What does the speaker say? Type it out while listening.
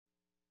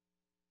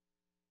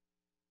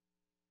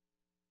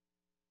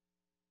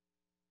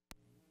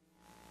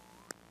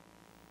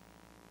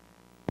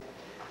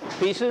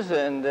pieces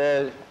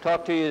and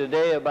talk to you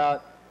today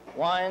about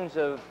wines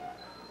of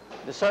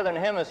the Southern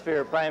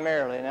Hemisphere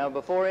primarily. Now,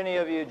 before any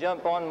of you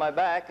jump on my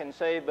back and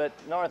say, but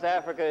North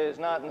Africa is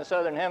not in the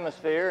Southern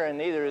Hemisphere and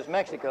neither is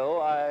Mexico,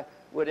 I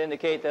would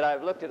indicate that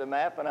I've looked at a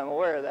map and I'm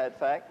aware of that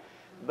fact.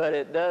 But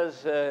it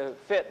does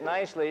fit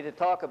nicely to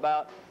talk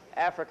about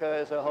Africa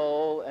as a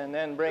whole and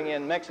then bring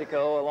in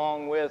Mexico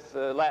along with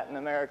Latin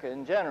America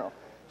in general.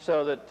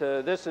 So that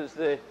this is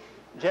the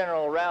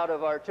general route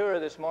of our tour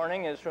this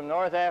morning, is from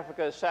North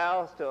Africa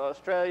south to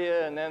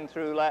Australia and then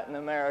through Latin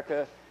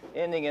America,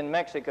 ending in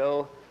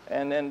Mexico.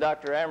 And then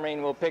Dr.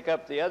 Amerine will pick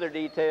up the other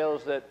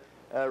details that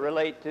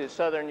relate to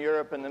Southern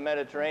Europe and the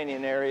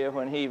Mediterranean area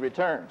when he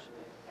returns.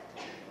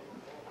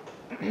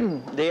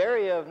 The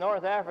area of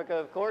North Africa,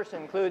 of course,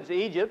 includes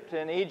Egypt,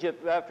 and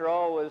Egypt, after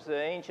all, was the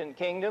ancient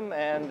kingdom,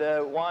 and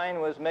wine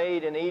was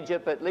made in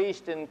Egypt at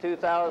least in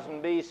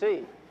 2000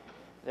 BC.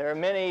 There are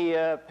many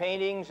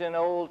paintings in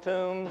old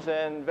tombs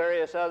and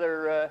various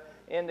other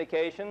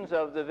indications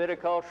of the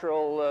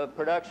viticultural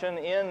production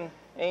in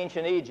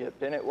ancient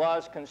Egypt, and it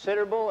was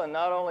considerable. And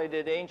not only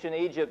did ancient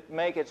Egypt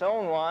make its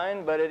own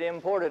wine, but it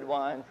imported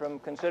wine from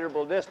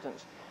considerable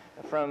distance,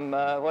 from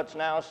what's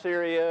now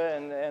Syria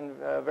and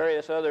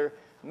various other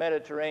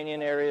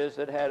Mediterranean areas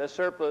that had a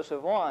surplus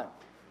of wine.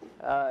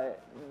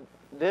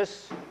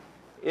 This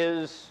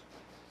is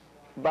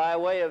by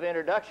way of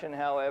introduction,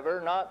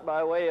 however, not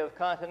by way of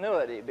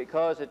continuity,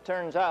 because it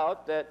turns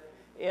out that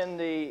in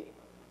the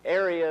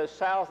area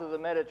south of the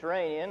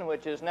Mediterranean,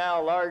 which is now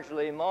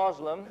largely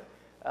Muslim,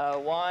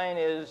 wine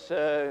is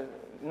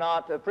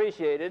not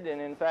appreciated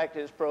and in fact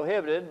is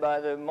prohibited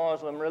by the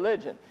Muslim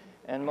religion.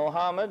 And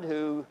Muhammad,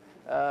 who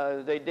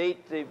they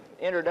date the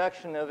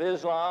introduction of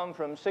Islam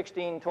from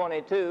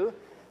 1622,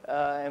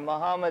 and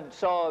Muhammad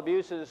saw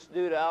abuses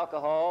due to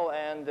alcohol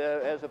and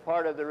as a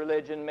part of the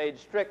religion made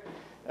strict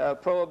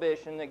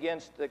prohibition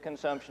against the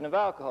consumption of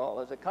alcohol.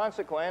 As a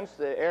consequence,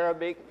 the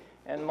Arabic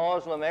and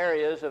Muslim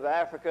areas of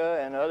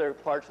Africa and other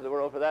parts of the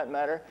world for that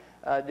matter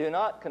do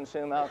not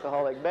consume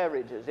alcoholic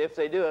beverages. If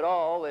they do at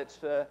all, it's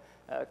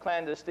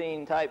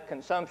clandestine type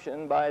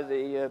consumption by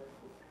the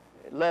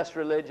less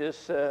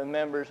religious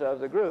members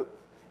of the group.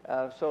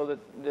 So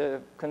that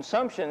the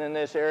consumption in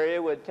this area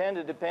would tend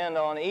to depend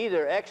on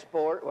either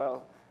export,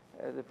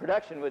 the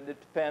production would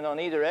depend on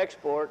either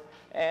export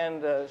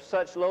and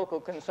such local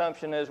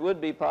consumption as would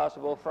be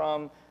possible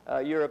from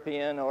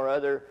European or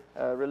other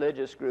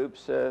religious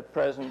groups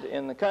present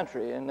in the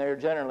country, and they're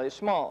generally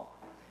small.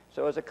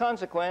 So as a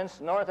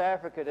consequence, North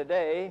Africa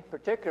today,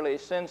 particularly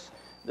since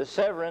the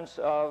severance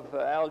of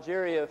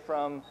Algeria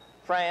from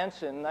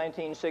France in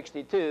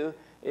 1962,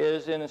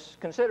 is in a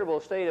considerable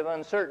state of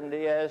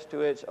uncertainty as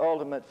to its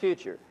ultimate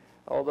future,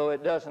 although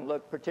it doesn't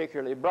look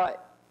particularly bright.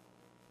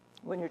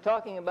 When you're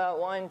talking about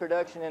wine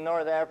production in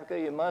North Africa,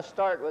 you must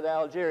start with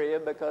Algeria,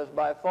 because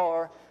by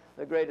far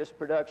the greatest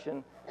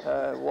production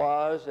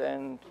was,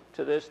 and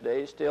to this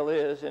day still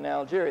is, in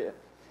Algeria.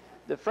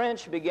 The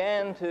French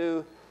began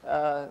to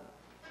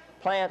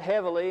plant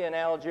heavily in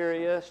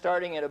Algeria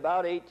starting at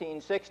about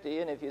 1860,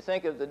 and if you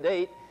think of the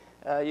date,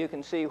 you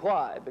can see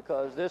why,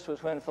 because this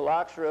was when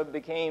phylloxera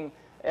became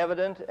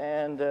evident,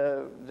 and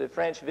the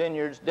French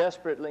vineyards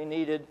desperately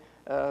needed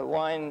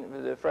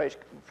wine. The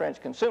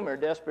French consumer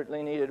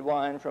desperately needed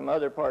wine from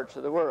other parts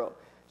of the world.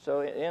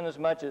 So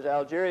inasmuch as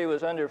Algeria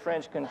was under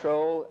French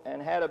control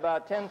and had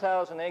about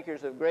 10,000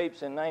 acres of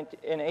grapes in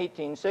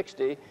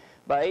 1860,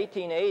 by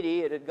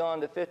 1880 it had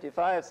gone to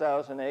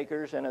 55,000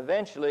 acres, and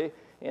eventually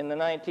in the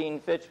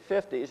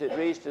 1950s it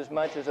reached as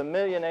much as 1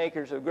 million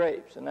acres of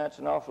grapes, and that's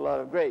an awful lot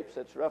of grapes.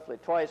 That's roughly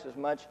twice as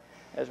much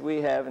as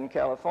we have in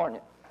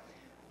California.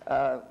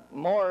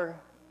 More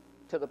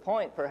to the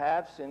point,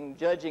 perhaps, in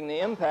judging the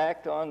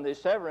impact on the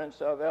severance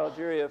of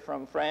Algeria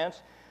from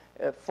France,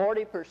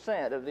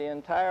 40% of the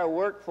entire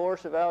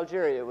workforce of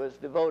Algeria was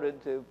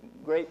devoted to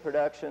grape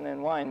production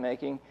and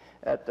winemaking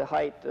at the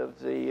height of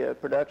the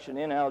production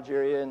in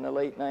Algeria in the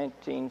late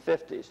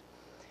 1950s,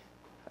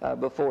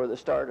 before the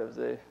start of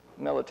the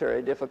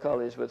military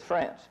difficulties with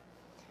France.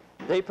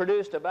 They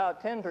produced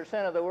about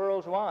 10% of the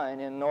world's wine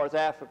in North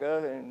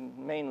Africa, and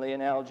mainly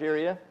in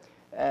Algeria.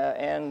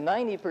 And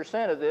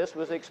 90% of this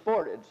was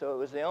exported. So it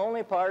was the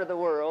only part of the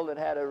world that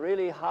had a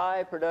really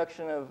high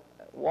production of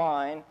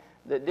wine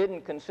that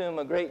didn't consume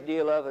a great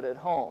deal of it at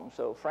home.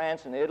 So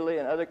France and Italy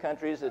and other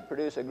countries that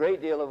produce a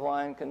great deal of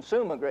wine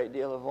consume a great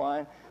deal of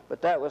wine,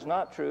 but that was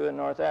not true in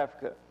North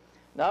Africa.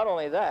 Not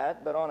only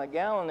that, but on a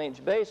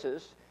gallonage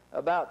basis,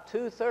 about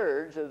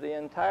 2/3 of the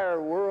entire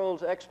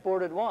world's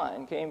exported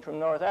wine came from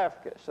North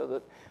Africa. So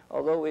that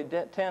although we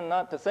tend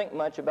not to think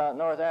much about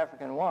North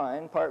African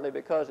wine, partly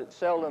because it's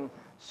seldom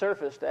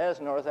surfaced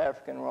as North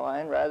African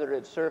wine, rather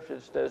it's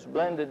surfaced as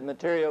blended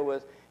material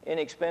with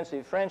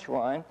inexpensive French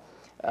wine,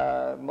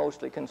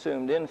 mostly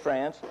consumed in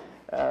France,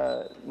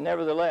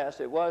 nevertheless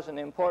it was an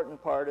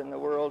important part in the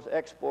world's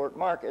export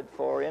market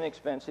for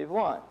inexpensive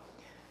wine.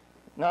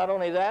 Not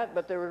only that,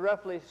 but there were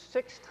roughly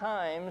 6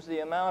 times the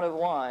amount of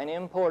wine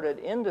imported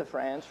into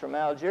France from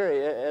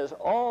Algeria as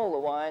all the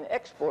wine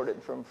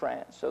exported from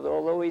France. So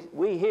although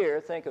we here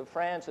think of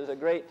France as a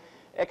great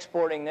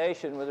exporting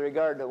nation with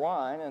regard to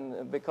wine,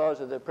 and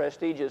because of the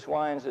prestigious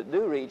wines that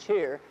do reach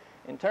here,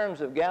 in terms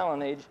of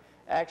gallonage,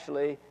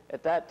 actually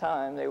at that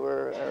time they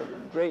were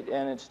great,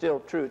 and it's still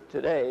true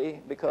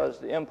today because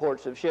the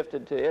imports have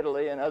shifted to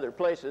Italy and other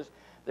places.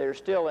 They're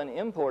still an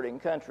importing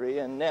country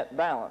in net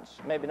balance,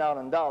 maybe not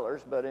in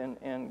dollars, but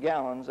in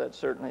gallons, that's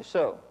certainly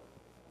so.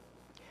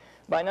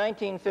 By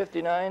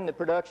 1959, the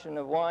production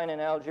of wine in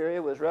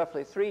Algeria was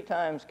roughly 3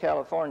 times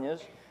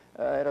California's,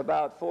 at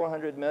about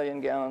 400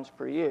 million gallons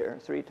per year,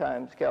 3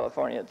 times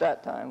California at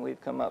that time. We've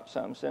come up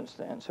some since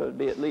then, so it'd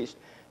be at least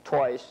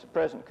twice the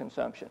present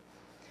consumption.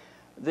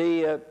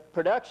 The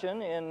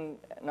production in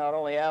not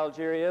only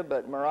Algeria,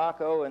 but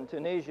Morocco and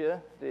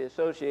Tunisia, the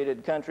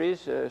associated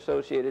countries,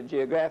 associated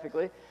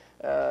geographically,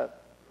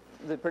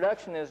 the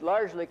production is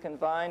largely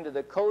confined to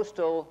the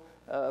coastal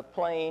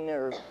plain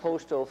or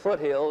coastal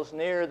foothills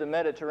near the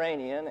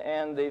Mediterranean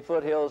and the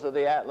foothills of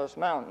the Atlas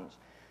Mountains.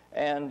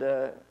 And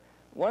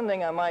one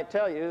thing I might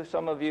tell you,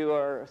 some of you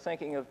are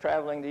thinking of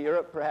traveling to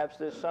Europe perhaps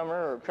this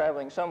summer or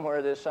traveling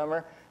somewhere this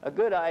summer. A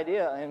good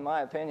idea, in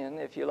my opinion,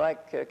 if you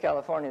like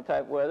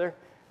California-type weather,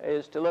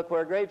 is to look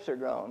where grapes are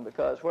grown,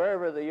 because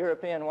wherever the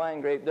European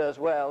wine grape does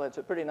well, it's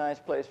a pretty nice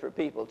place for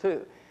people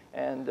too.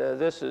 And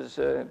this is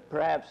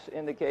perhaps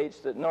indicates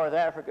that North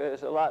Africa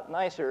is a lot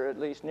nicer, at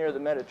least near the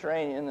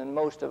Mediterranean, than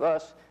most of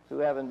us who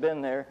haven't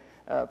been there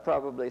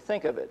probably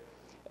think of it.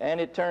 And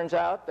it turns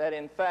out that,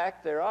 in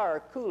fact, there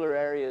are cooler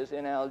areas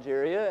in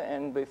Algeria,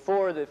 and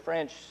before the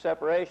French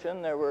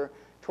separation, there were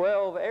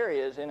 12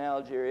 areas in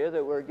Algeria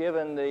that were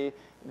given the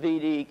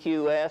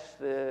VDQS,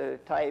 the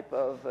type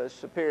of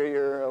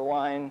superior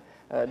wine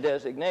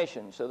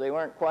designation. So they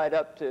weren't quite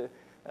up to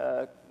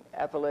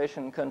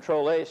appellation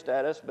control A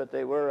status, but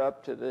they were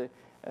up to the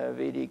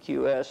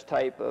VDQS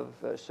type of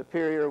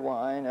superior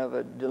wine of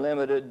a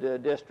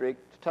delimited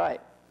district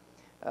type.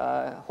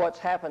 What's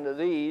happened to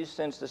these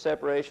since the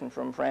separation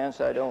from France,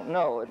 I don't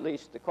know. At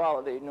least the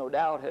quality, no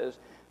doubt, has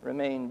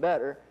remained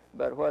better,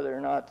 but whether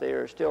or not they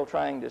are still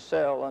trying to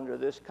sell under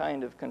this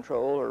kind of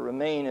control or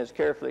remain as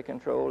carefully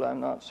controlled, I'm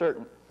not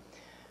certain.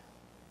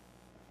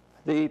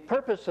 The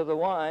purpose of the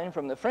wine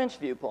from the French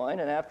viewpoint,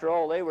 and after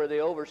all, they were the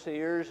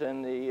overseers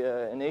and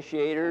the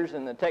initiators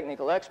and the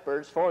technical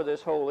experts for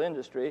this whole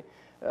industry,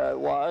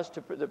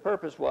 the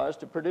purpose was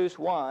to produce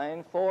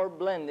wine for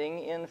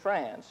blending in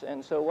France.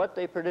 And so what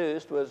they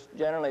produced was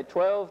generally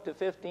 12 to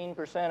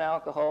 15%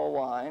 alcohol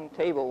wine,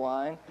 table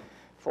wine,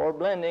 for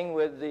blending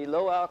with the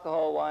low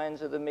alcohol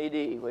wines of the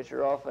Midi, which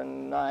are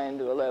often 9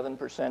 to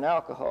 11%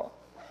 alcohol.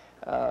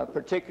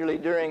 Particularly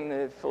during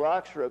the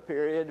phylloxera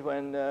period,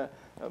 when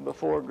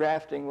before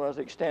grafting was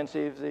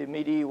extensive, the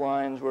Midi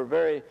wines were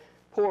very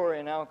poor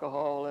in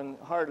alcohol and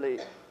hardly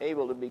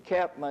able to be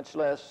kept, much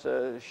less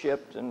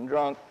shipped and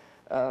drunk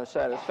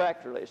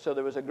satisfactorily. So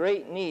there was a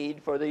great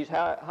need for these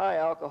high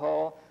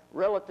alcohol,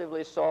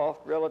 relatively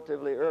soft,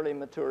 relatively early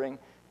maturing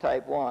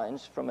type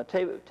wines from a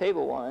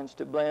table wines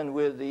to blend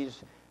with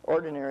these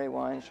ordinary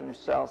wines from the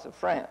south of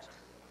France.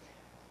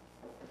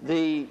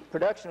 The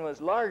production was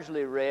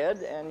largely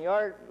red and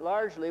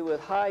largely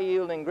with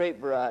high-yielding grape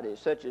varieties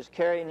such as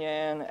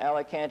Carignan,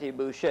 Alicante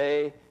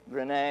Bouschet,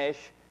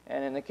 Grenache,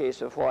 and in the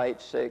case of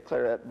whites, say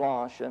Claret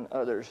Blanche and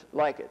others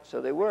like it. So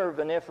they were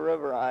vinifera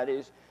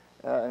varieties.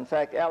 In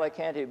fact,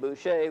 Alicante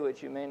Bouschet,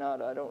 which you may not,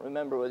 I don't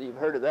remember whether you've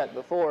heard of that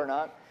before or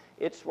not,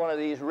 it's one of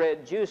these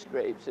red juice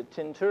grapes, a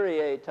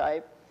Teinturier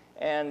type,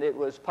 and it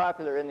was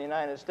popular in the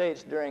United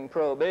States during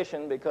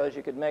Prohibition because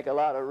you could make a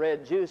lot of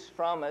red juice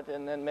from it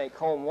and then make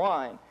home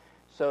wine.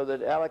 So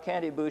that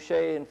Alicante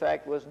Bouschet, in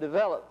fact, was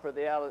developed for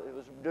it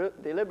was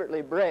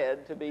deliberately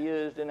bred to be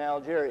used in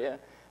Algeria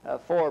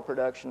for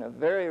production of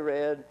very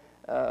red,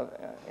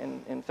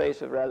 in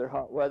face of rather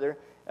hot weather,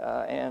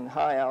 and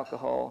high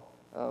alcohol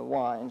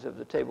wines of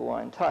the table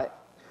wine type.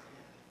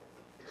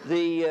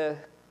 The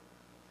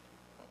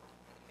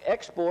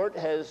export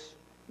has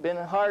been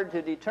hard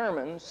to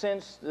determine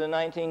since the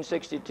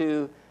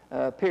 1962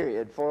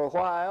 period. For a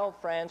while,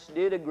 France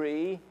did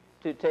agree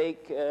to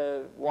take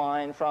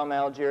wine from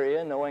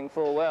Algeria, knowing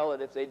full well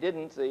that if they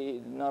didn't,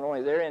 not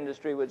only their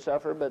industry would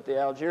suffer, but the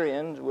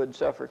Algerians would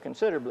suffer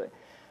considerably.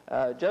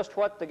 Just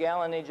what the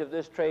gallonage of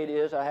this trade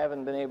is, I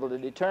haven't been able to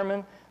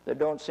determine. There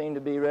don't seem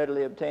to be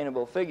readily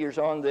obtainable figures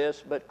on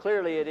this, but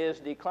clearly it is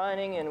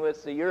declining, and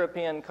with the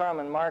European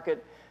common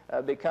market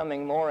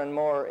becoming more and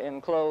more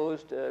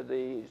enclosed,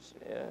 the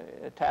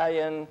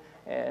Italian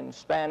and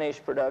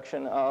Spanish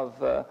production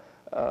of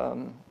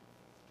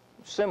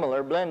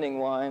similar blending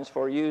wines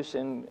for use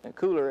in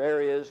cooler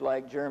areas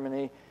like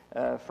Germany,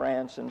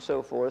 France, and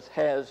so forth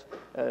has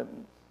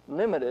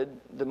limited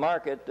the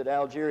market that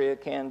Algeria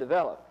can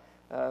develop.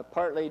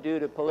 Partly due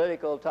to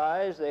political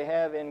ties, they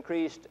have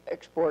increased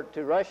export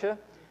to Russia,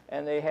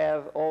 and they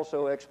have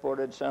also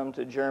exported some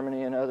to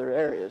Germany and other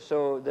areas.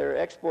 So their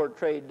export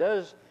trade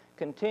does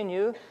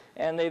continue,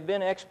 and they've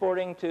been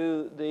exporting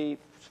to the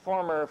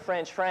former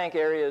French Franc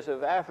areas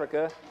of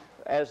Africa,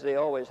 as they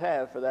always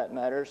have for that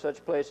matter,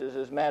 such places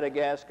as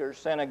Madagascar,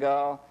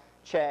 Senegal,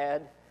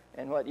 Chad,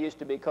 and what used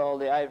to be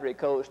called the Ivory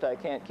Coast. I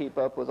can't keep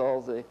up with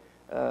all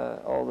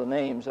the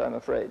names, I'm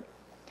afraid.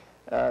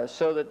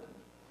 So that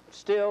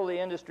still the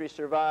industry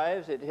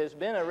survives. It has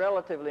been a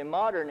relatively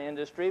modern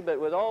industry, but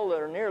with all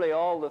or nearly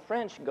all the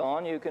French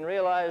gone, you can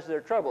realize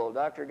their trouble.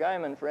 Dr.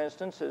 Guyman, for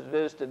instance, has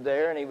visited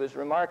there, and he was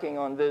remarking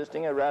on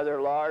visiting a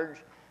rather large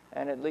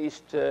and at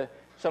least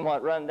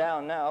somewhat run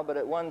down now, but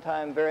at one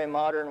time very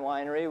modern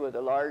winery with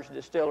a large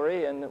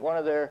distillery, and one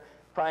of their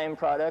prime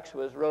products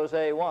was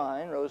rosé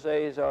wine.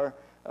 Rosés are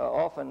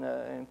often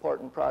an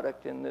important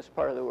product in this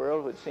part of the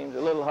world, which seems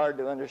a little hard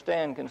to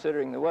understand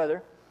considering the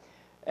weather.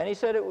 And he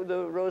said the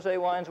rosé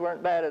wines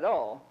weren't bad at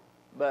all,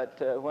 but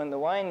when the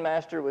wine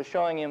master was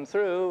showing him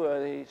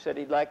through, he said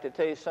he'd like to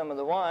taste some of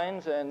the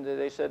wines, and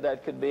they said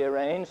that could be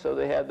arranged, so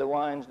they had the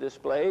wines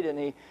displayed,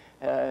 and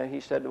he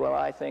said, well,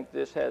 I think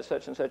this has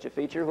such and such a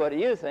feature. What do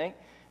you think?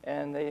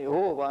 And they,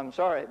 oh, I'm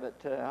sorry,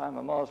 but I'm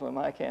a Muslim,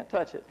 I can't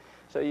touch it.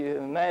 So you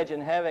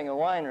imagine having a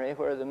winery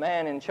where the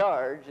man in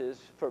charge is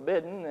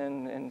forbidden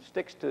and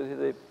sticks to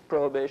the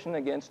prohibition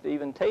against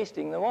even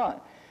tasting the wine.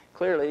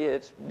 Clearly,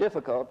 it's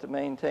difficult to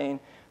maintain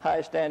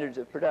high standards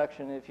of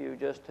production if you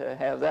just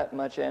have that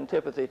much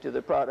antipathy to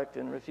the product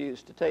and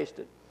refuse to taste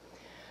it.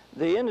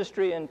 The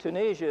industry in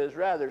Tunisia is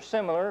rather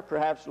similar,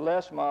 perhaps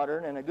less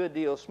modern and a good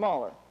deal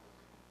smaller.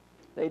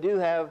 They do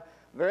have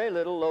very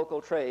little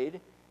local trade.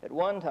 At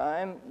one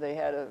time, they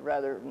had a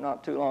rather,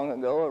 not too long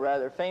ago, a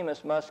rather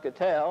famous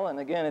muscatel, and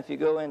again, if you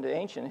go into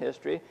ancient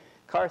history,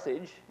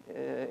 Carthage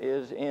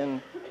is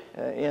in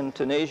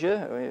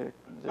Tunisia.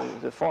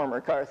 The former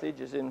Carthage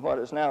is in what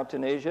is now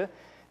Tunisia.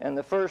 And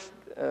the first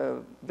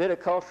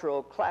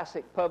viticultural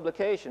classic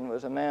publication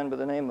was a man by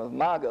the name of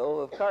Mago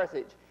of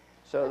Carthage.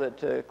 So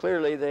that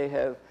clearly they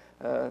have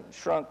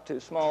shrunk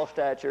to small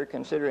stature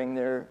considering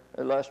their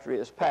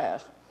illustrious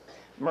past.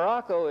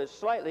 Morocco is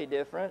slightly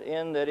different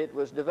in that it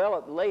was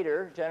developed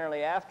later,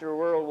 generally after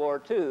World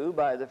War II,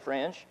 by the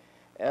French.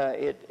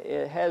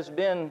 It has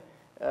been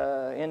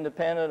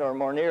independent or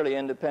more nearly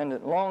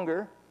independent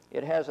longer.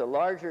 It has a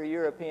larger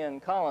European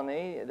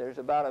colony. There's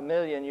about 1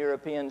 million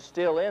Europeans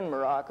still in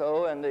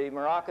Morocco, and the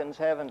Moroccans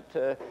haven't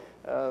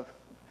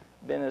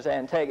been as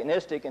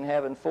antagonistic and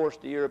haven't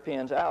forced the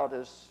Europeans out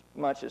as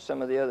much as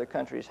some of the other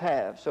countries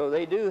have. So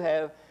they do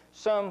have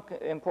some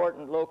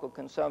important local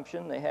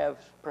consumption. They have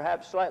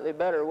perhaps slightly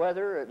better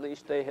weather. At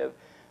least they have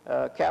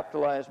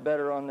capitalized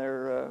better on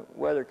their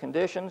weather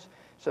conditions.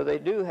 So they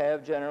do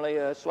have generally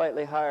a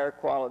slightly higher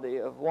quality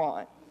of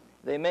wine.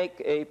 They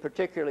make a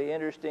particularly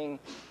interesting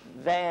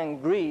vin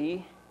gris,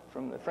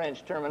 from the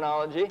French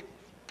terminology,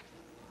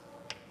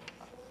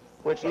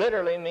 which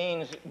literally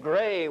means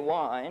gray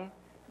wine.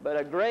 But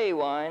a gray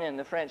wine in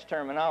the French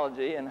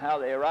terminology, and how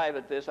they arrive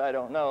at this I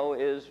don't know,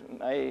 is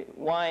a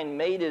wine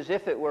made as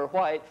if it were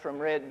white from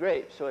red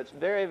grapes. So it's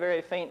very,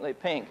 very faintly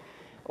pink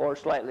or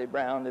slightly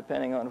brown,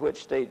 depending on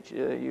which stage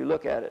you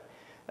look at it.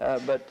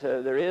 But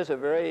there is a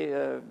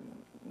very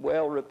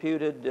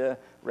well-reputed,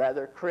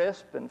 rather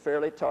crisp and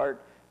fairly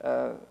tart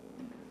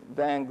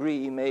vin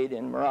gris made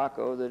in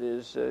Morocco that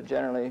is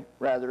generally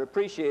rather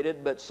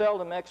appreciated, but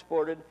seldom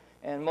exported,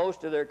 and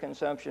most of their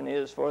consumption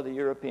is for the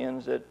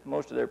Europeans,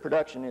 most of their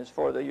production is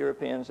for the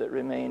Europeans that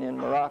remain in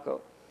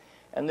Morocco.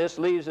 And this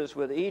leaves us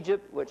with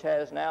Egypt, which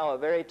has now a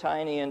very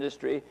tiny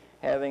industry,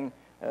 having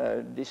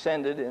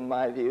descended, in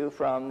my view,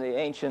 from the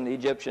ancient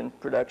Egyptian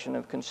production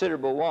of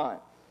considerable wine.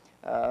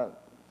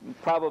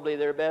 Probably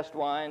their best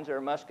wines are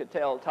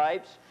muscatel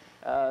types.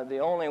 The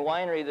only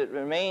winery that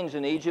remains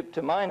in Egypt,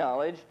 to my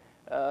knowledge,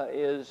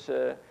 is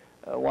a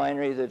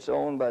winery that's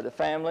owned by the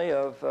family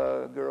of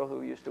a girl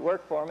who used to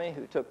work for me,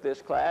 who took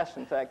this class.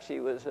 In fact,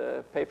 she was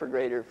a paper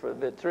grader for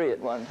VEN3 at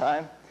one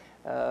time,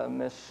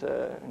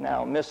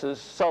 now Mrs.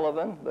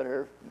 Sullivan, but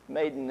her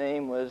maiden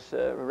name was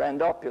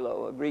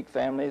Randopulo, a Greek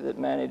family that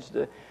managed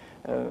the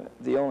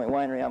only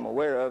winery I'm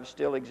aware of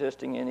still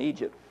existing in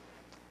Egypt.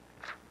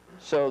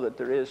 So that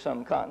there is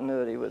some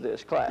continuity with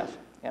this class.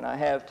 And I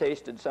have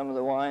tasted some of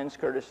the wines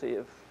courtesy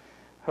of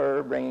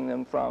her, bringing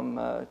them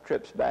from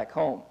trips back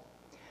home.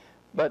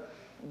 But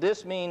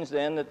this means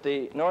then that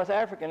the North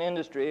African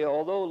industry,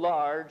 although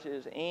large,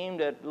 is aimed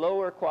at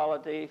lower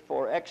quality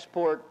for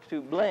export to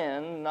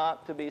blend,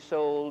 not to be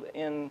sold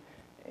in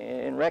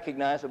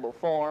recognizable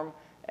form.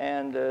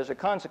 And as a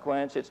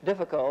consequence, it's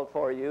difficult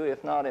for you,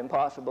 if not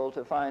impossible,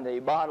 to find a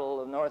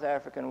bottle of North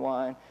African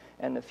wine.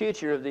 And the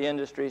future of the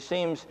industry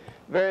seems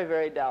very,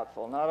 very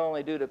doubtful, not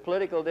only due to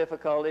political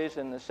difficulties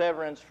and the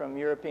severance from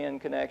European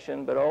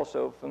connection, but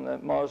also from the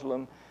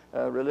Muslim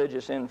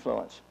religious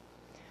influence.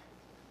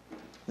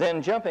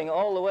 Then jumping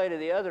all the way to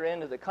the other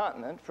end of the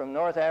continent, from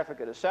North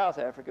Africa to South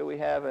Africa, we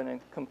have a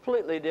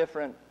completely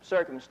different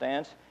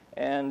circumstance,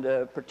 and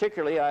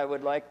particularly I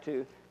would like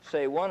to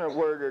say one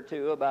word or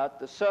two about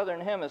the southern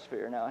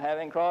hemisphere. Now,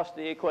 having crossed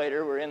the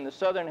equator, we're in the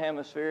southern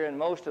hemisphere, and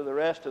most of the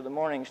rest of the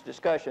morning's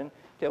discussion,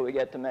 till we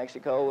get to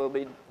Mexico, we'll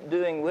be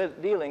dealing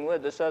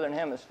with the southern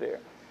hemisphere.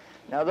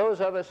 Now,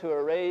 those of us who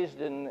are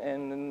raised in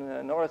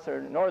the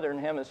northern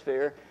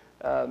hemisphere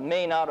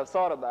may not have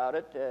thought about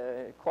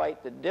it,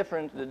 quite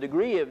the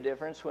degree of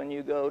difference when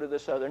you go to the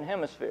southern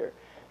hemisphere.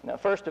 Now,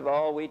 first of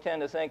all, we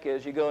tend to think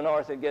as you go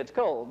north it gets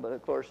cold, but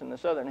of course in the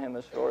southern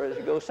hemisphere as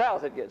you go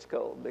south it gets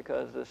cold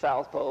because the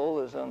South Pole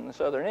is on the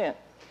southern end.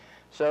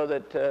 So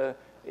that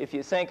if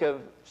you think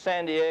of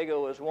San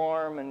Diego as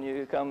warm and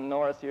you come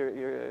north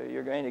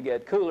you're going to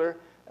get cooler,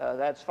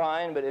 that's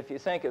fine. But if you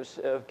think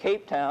of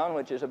Cape Town,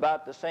 which is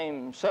about the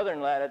same southern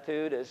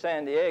latitude as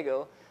San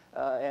Diego,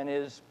 and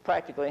is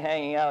practically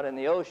hanging out in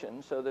the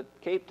ocean, so that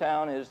Cape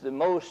Town is the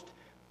most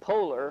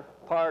polar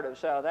part of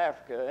South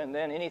Africa, and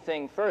then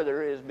anything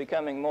further is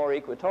becoming more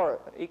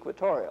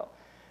equatorial.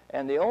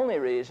 And the only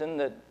reason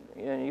that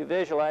you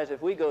visualize,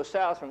 if we go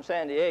south from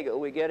San Diego,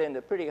 we get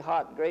into pretty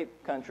hot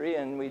grape country,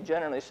 and we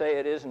generally say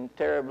it isn't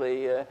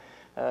terribly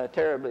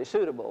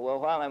suitable. Well,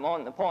 while I'm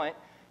on the point,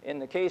 in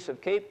the case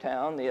of Cape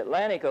Town, the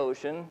Atlantic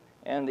Ocean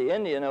and the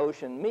Indian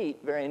Ocean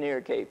meet very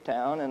near Cape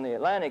Town, and the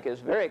Atlantic is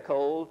very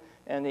cold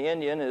and the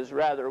Indian is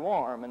rather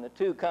warm, and the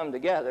two come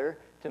together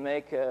to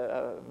make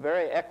a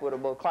very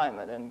equitable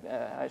climate. And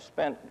I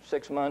spent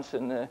 6 months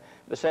in the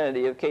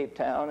vicinity of Cape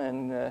Town,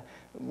 and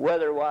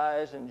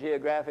weather-wise and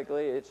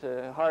geographically, it's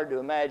hard to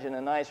imagine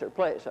a nicer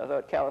place. I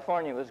thought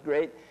California was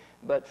great,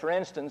 but for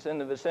instance, in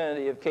the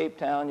vicinity of Cape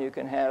Town, you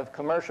can have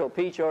commercial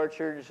peach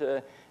orchards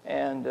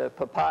and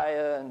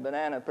papaya and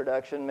banana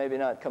production, maybe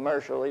not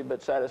commercially,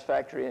 but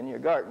satisfactory in your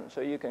garden.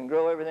 So you can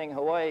grow everything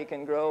Hawaii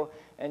can grow,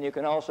 and you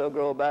can also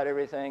grow about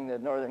everything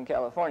that Northern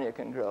California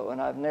can grow.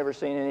 And I've never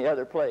seen any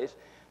other place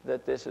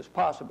that this is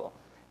possible.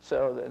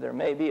 So there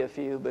may be a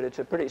few, but it's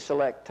a pretty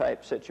select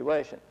type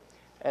situation.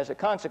 As a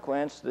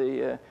consequence,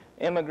 the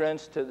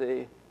immigrants to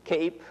the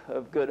Cape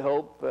of Good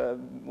Hope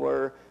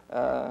were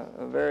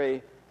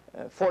very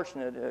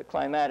fortunate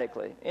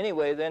climatically.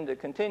 Anyway, then, to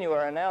continue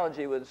our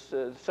analogy with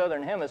the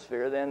southern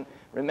hemisphere, then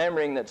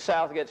remembering that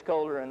south gets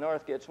colder and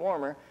north gets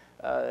warmer,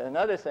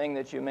 another thing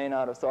that you may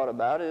not have thought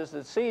about is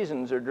that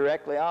seasons are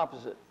directly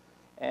opposite.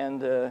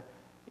 And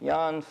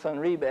Jan van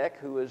Riebeck,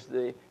 who was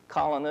the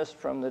colonist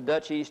from the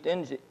Dutch East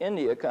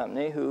India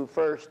Company, who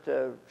first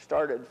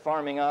started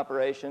farming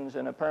operations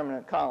in a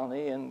permanent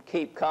colony in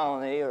Cape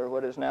Colony, or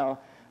what is now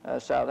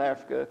South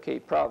Africa,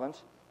 Cape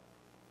Province,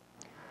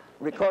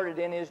 recorded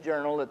in his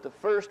journal that the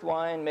first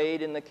wine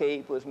made in the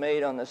Cape was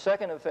made on the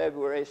 2nd of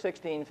February,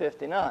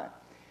 1659.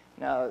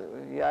 Now,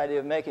 the idea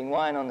of making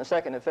wine on the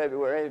 2nd of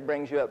February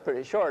brings you up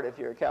pretty short if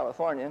you're a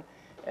Californian.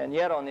 And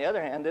yet, on the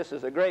other hand, this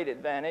is a great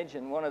advantage,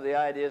 and one of the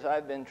ideas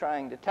I've been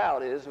trying to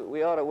tout is that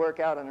we ought to work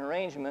out an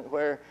arrangement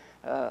where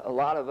a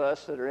lot of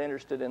us that are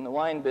interested in the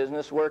wine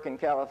business work in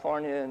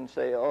California in,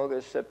 say,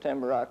 August,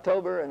 September,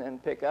 October, and then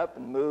pick up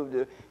and move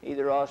to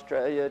either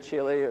Australia,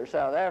 Chile, or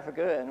South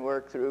Africa and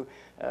work through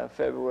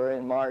February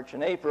and March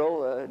and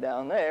April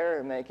down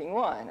there making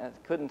wine. I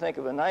couldn't think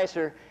of a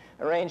nicer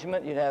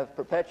arrangement. You'd have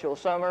perpetual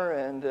summer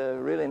and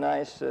really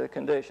nice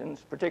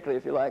conditions, particularly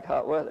if you like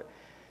hot weather.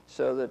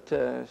 So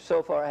that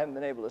so far I haven't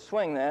been able to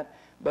swing that,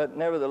 but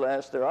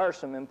nevertheless there are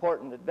some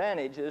important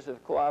advantages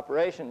of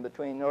cooperation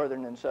between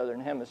northern and southern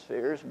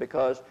hemispheres,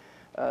 because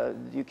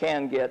you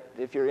can get,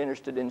 if you're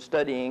interested in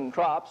studying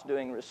crops,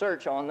 doing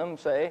research on them,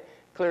 say,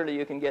 clearly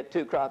you can get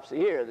 2 crops a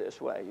year this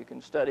way. You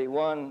can study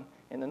one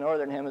in the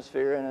northern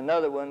hemisphere and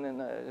another one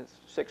in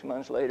 6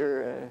 months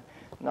later,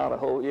 not a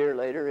whole year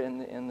later,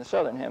 in the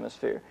southern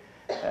hemisphere.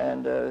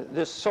 And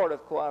this sort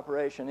of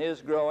cooperation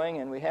is growing,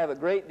 and we have a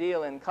great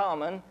deal in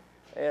common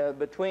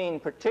between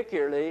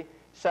particularly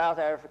South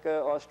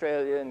Africa,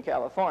 Australia, and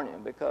California,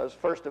 because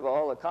first of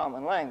all, a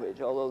common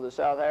language. Although the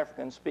South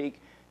Africans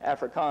speak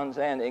Afrikaans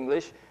and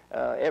English,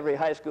 every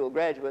high school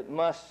graduate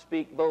must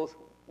speak both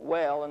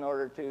well in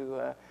order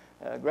to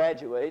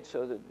graduate,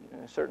 so that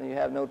certainly you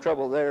have no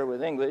trouble there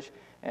with English.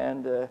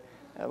 And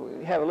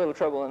we have a little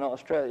trouble in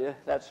Australia.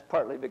 That's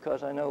partly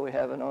because I know we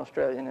have an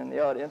Australian in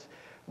the audience.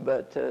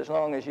 But as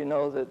long as you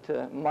know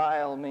that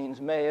mile means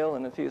male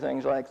and a few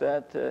things like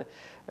that,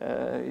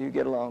 you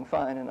get along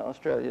fine in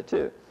Australia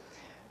too.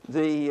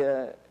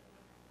 The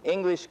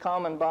English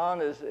common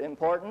bond is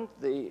important.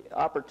 The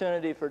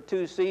opportunity for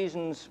 2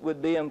 seasons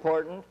would be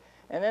important.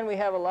 And then we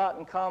have a lot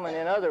in common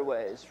in other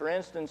ways. For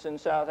instance, in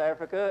South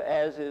Africa,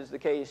 as is the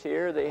case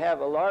here, they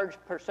have a large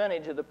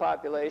percentage of the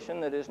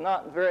population that is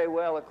not very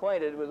well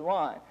acquainted with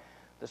wine.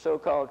 The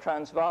so-called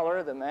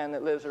Transvaaler, the man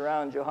that lives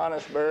around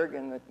Johannesburg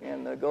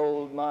and the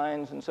gold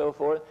mines and so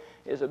forth,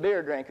 is a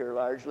beer drinker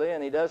largely,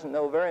 and he doesn't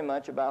know very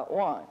much about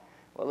wine.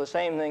 Well, the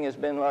same thing has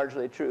been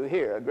largely true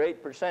here. A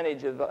great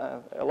percentage of,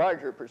 a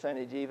larger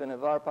percentage even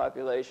of our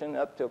population,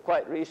 up till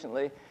quite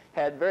recently,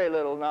 had very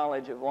little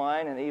knowledge of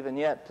wine, and even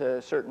yet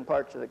certain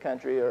parts of the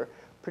country are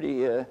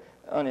pretty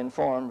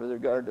uninformed with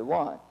regard to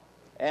wine.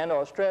 And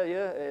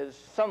Australia is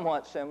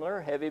somewhat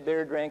similar, heavy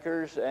beer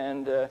drinkers,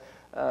 and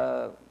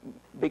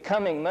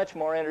becoming much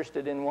more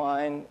interested in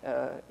wine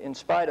in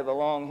spite of a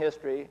long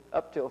history,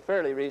 up till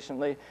fairly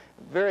recently,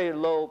 very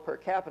low per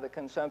capita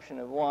consumption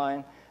of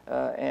wine,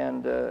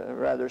 and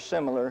rather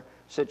similar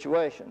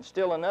situation.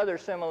 Still another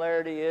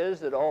similarity is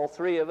that all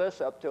three of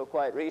us, up till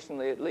quite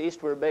recently at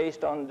least, were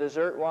based on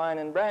dessert wine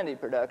and brandy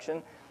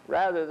production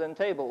rather than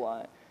table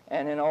wine.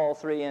 And in all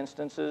three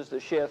instances, the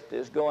shift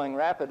is going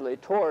rapidly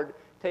toward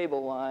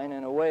table wine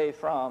and away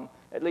from,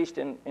 at least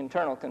in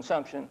internal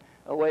consumption,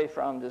 away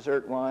from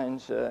dessert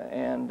wines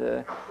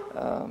and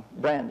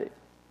brandy.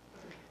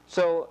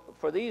 So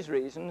for these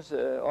reasons,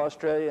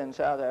 Australia and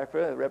South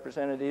Africa,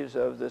 representatives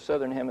of the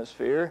southern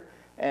hemisphere,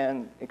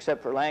 and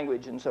except for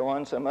language and so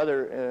on, some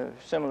other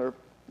similar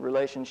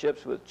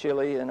relationships with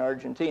Chile and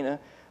Argentina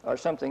are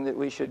something that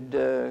we should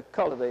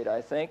cultivate,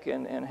 I think,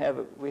 and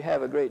we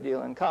have a great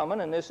deal in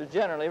common, and this is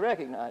generally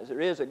recognized.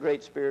 There is a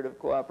great spirit of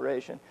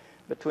cooperation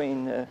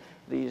between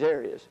these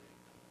areas,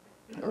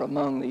 or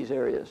among these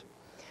areas.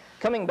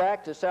 Coming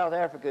back to South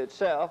Africa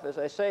itself, as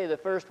I say, the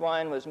first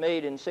wine was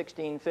made in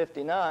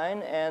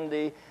 1659, and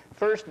the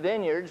first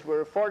vineyards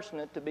were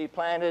fortunate to be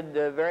planted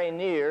very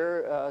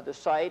near the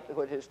site,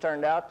 which has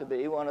turned out to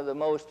be one of the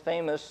most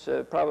famous,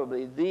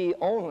 probably the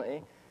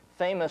only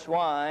famous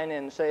wine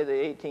in, say, the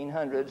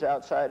 1800s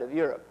outside of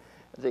Europe.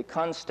 The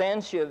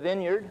Constantia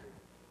vineyard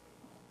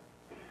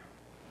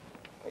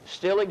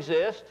still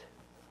exists.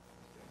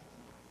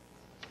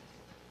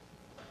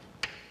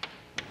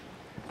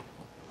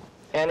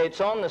 And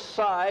it's on the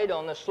side,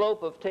 on the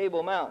slope of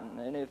Table Mountain.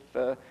 And if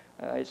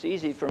it's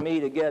easy for me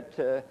to get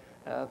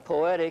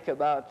poetic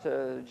about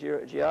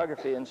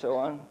geography and so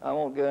on, I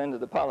won't go into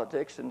the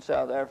politics in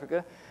South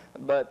Africa,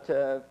 but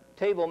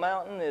Table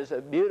Mountain is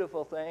a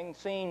beautiful thing,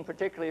 seen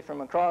particularly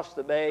from across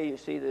the bay. You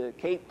see the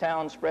Cape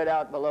Town spread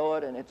out below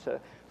it, and it's a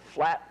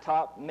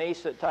flat-top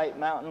mesa-type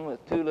mountain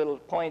with two little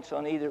points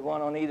on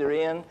one on either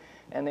end.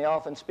 And they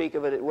often speak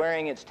of it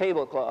wearing its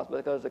tablecloth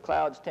because the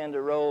clouds tend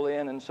to roll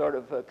in and sort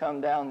of come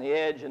down the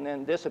edge and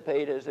then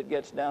dissipate as it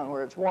gets down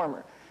where it's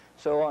warmer.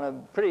 So on a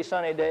pretty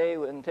sunny day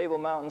when Table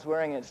Mountain's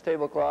wearing its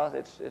tablecloth,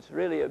 it's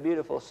really a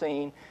beautiful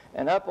scene.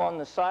 And up on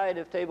the side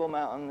of Table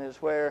Mountain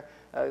is where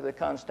the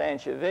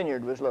Constantia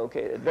vineyard was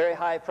located. Very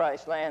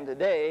high-priced land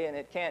today, and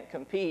it can't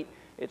compete.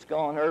 It's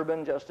gone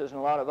urban just as in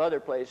a lot of other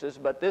places,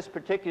 but this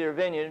particular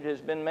vineyard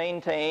has been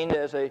maintained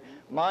as a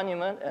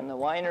monument, and the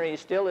winery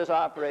still is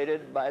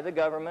operated by the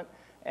government,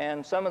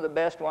 and some of the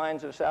best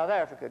wines of South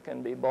Africa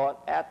can be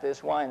bought at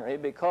this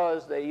winery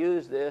because they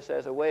use this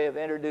as a way of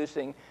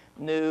introducing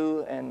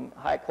new and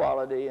high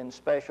quality and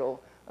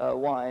special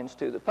wines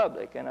to the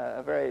public, and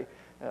a very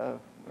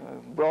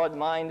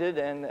broad-minded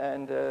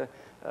and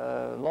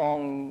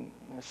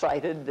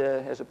long-sighted,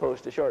 as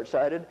opposed to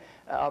short-sighted,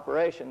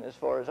 operation as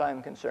far as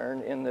I'm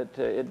concerned, in that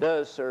it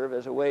does serve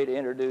as a way to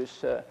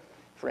introduce,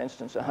 for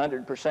instance,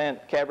 100%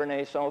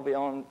 Cabernet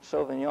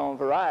Sauvignon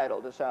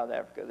varietal to South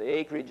Africa. The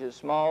acreage is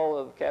small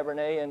of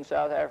Cabernet in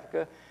South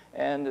Africa,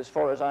 and as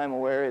far as I'm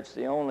aware, it's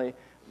the only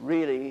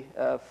really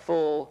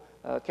full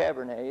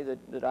Cabernet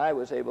that I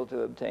was able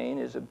to obtain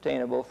is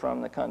obtainable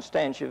from the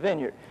Constantia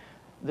vineyard.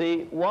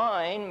 The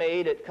wine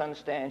made at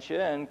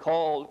Constantia and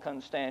called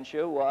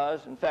Constantia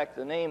was, in fact,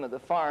 the name of the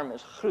farm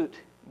is Groot,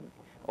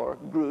 or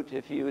Groot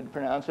if you would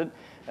pronounce it,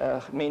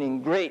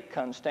 meaning Great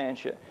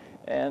Constantia.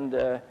 And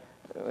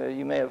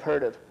you may have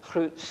heard of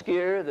Groot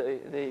Schuur,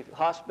 the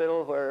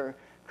hospital where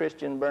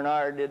Christian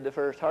Bernard did the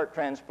first heart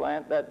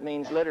transplant. That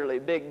means literally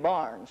big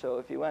barn. So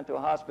if you went to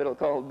a hospital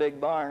called Big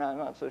Barn, I'm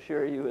not so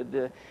sure you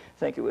would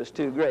think it was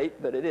too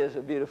great, but it is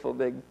a beautiful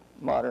big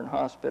modern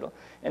hospital.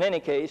 In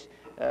any case,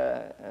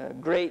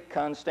 Great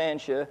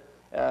Constantia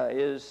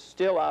is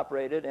still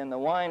operated, and the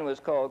wine was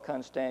called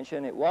Constantia,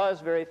 and it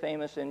was very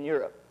famous in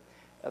Europe.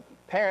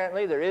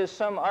 Apparently, there is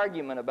some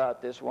argument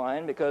about this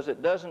wine because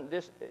it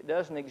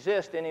doesn't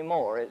exist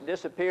anymore. It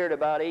disappeared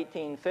about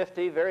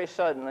 1850 very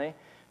suddenly,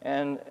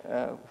 and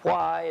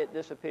why it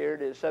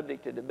disappeared is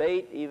subject to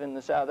debate. Even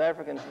the South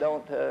Africans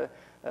don't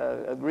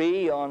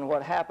agree on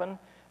what happened.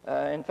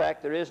 In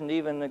fact, there isn't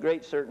even a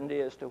great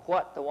certainty as to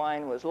what the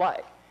wine was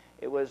like.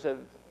 It was a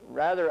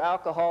rather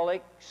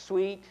alcoholic,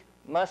 sweet,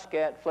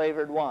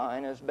 muscat-flavored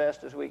wine, as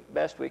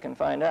best we can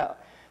find out.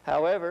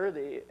 However,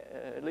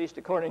 at least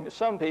according to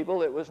some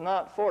people, it was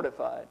not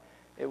fortified.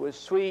 It was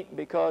sweet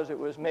because it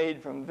was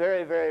made from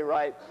very, very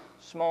ripe,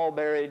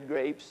 small-berried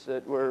grapes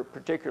that were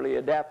particularly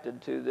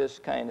adapted to this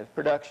kind of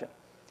production,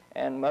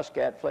 and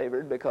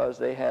muscat-flavored because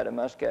they had a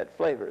muscat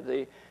flavor.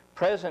 The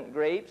present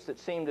grapes that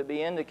seem to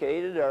be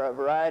indicated are a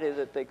variety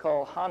that they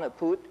call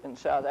Hanepoot in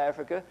South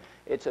Africa.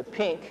 It's a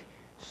pink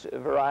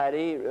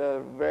variety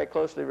very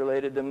closely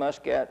related to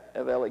Muscat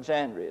of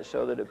Alexandria,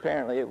 so that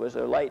apparently it was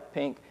a light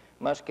pink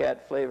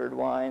muscat-flavored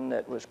wine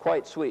that was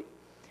quite sweet.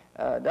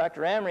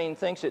 Dr. Amerine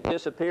thinks it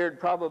disappeared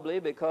probably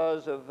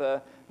because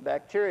of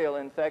bacterial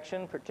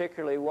infection,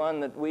 particularly one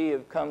that we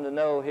have come to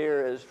know here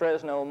as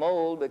Fresno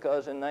mold,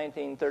 because in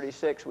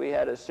 1936 we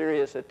had a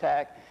serious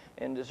attack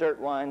in dessert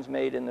wines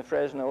made in the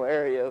Fresno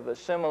area of a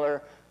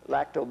similar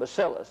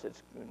lactobacillus.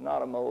 It's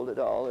not a mold at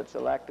all. It's a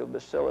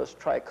lactobacillus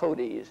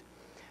trichodes.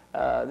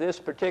 this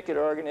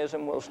particular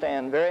organism will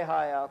stand very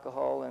high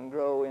alcohol and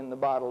grow in the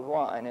bottled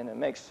wine, and it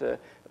makes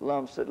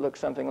lumps that look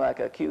something like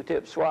a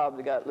Q-tip swab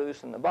that got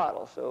loose in the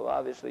bottle, so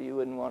obviously you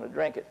wouldn't want to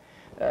drink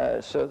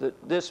it. So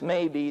that this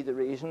may be the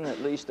reason,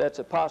 at least that's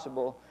a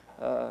possible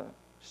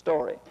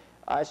story.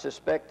 I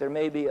suspect there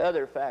may be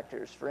other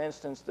factors. For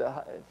instance,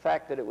 the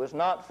fact that it was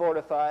not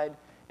fortified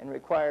and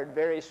required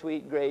very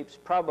sweet grapes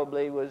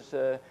probably was,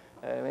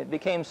 it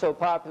became so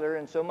popular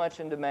and so much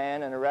in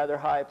demand and a rather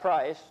high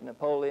price.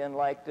 Napoleon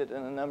liked it,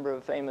 and a number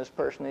of famous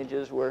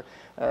personages were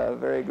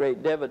very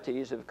great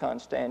devotees of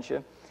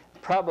Constantia.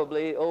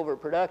 Probably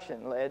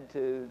overproduction led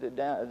to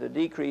the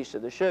decrease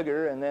of the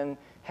sugar, and then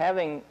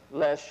having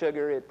less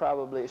sugar, it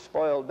probably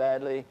spoiled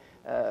badly,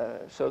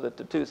 so that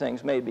the two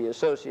things may be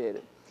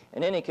associated.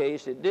 In any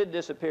case, it did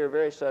disappear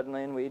very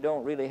suddenly, and we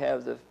don't really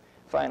have the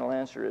final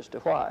answer as to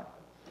why.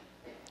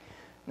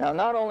 Now,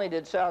 not only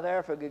did South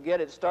Africa get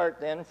its start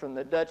then from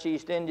the Dutch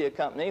East India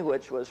Company,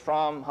 which was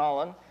from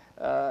Holland,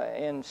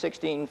 in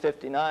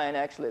 1659.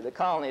 Actually, the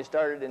colony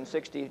started in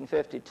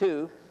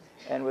 1652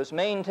 and was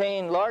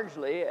maintained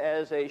largely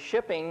as a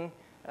shipping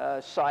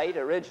site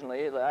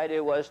originally. The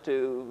idea was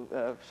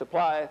to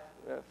supply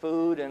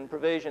food and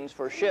provisions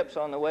for ships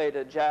on the way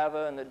to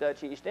Java and the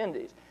Dutch East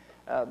Indies.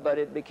 But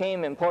it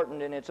became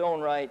important in its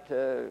own right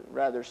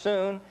rather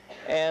soon,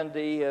 and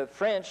the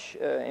French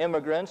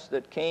immigrants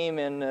that came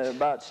in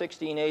about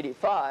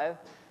 1685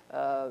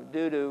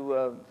 due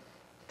to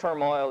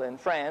turmoil in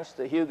France,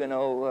 the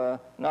Huguenot,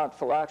 not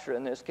phylloxera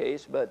in this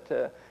case,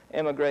 but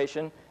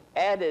immigration,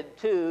 added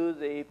to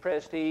the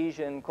prestige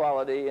and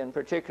quality and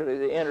particularly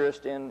the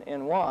interest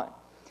in wine.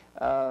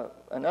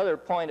 Another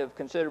point of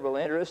considerable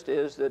interest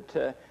is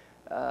that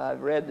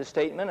I've read the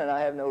statement, and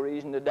I have no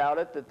reason to doubt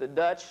it, that the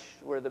Dutch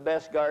were the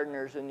best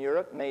gardeners in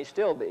Europe, may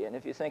still be. And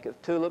if you think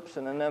of tulips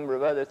and a number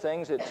of other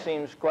things, it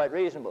seems quite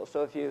reasonable.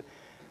 So if you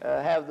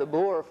have the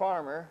Boer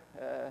farmer,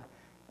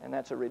 and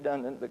that's a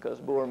redundant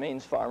because Boer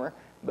means farmer,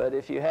 but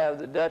if you have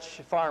the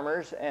Dutch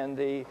farmers and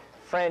the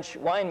French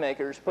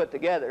winemakers put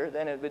together,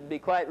 then it would be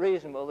quite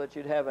reasonable that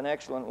you'd have an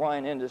excellent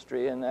wine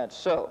industry, and that's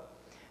so.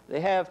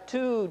 They have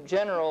two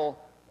general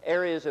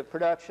areas of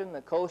production,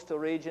 the coastal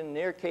region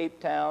near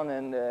Cape Town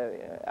and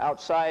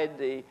outside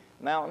the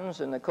mountains,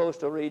 and the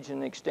coastal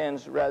region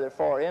extends rather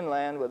far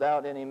inland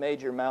without any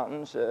major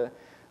mountains.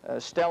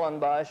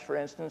 Stellenbosch, for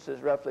instance, is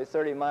roughly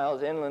 30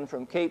 miles inland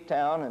from Cape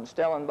Town, and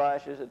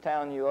Stellenbosch is a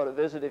town you ought to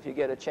visit if you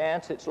get a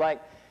chance. It's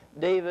like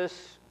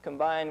Davis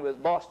combined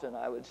with Boston,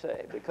 I would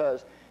say,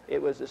 because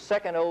it was the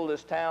second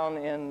oldest town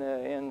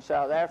in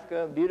South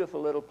Africa.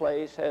 Beautiful little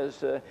place,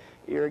 has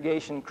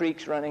irrigation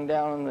creeks running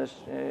down the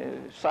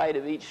side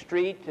of each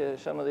street,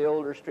 some of the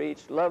older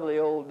streets, lovely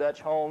old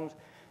Dutch homes,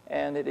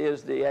 and it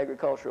is the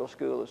agricultural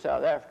school of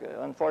South Africa.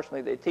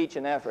 Unfortunately, they teach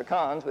in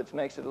Afrikaans, which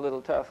makes it a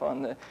little tough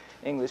on the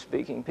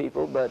English-speaking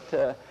people, but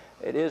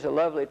it is a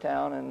lovely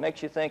town and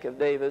makes you think of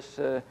Davis,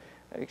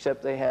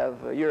 except they have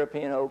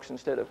European oaks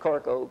instead of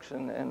cork oaks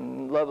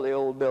and lovely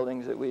old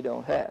buildings that we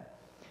don't have.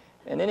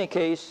 In any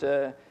case,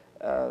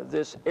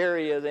 this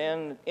area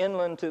then,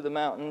 inland to the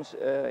mountains,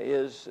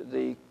 is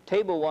the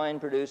table wine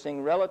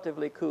producing,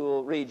 relatively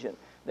cool region.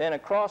 Then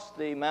across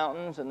the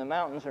mountains, and the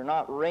mountains are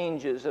not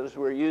ranges as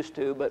we're used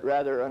to, but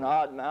rather an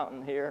odd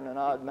mountain here and an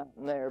odd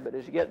mountain there. But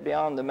as you get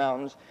beyond the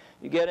mountains,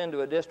 you get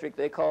into a district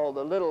they call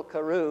the Little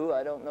Karoo.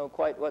 I don't know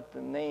quite what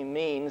the name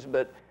means,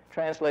 but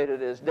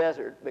translated as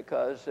desert,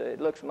 because it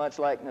looks much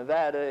like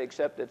Nevada,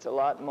 except it's a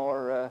lot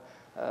more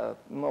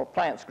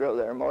plants grow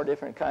there, more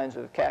different kinds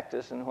of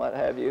cactus and what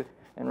have you,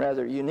 and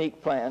rather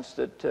unique plants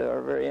that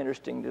are very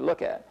interesting to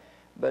look at.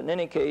 But in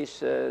any case,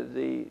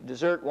 the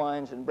dessert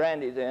wines and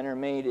brandy then are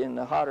made in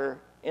the hotter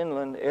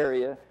inland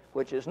area,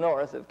 which is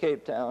north of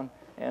Cape Town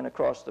and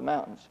across the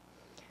mountains.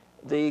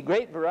 The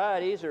grape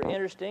varieties are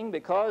interesting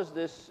because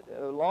this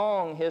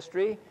long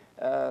history,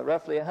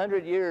 roughly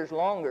 100 years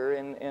longer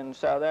in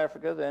South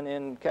Africa than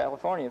in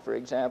California, for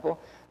example.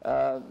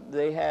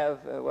 They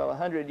have, well,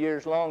 100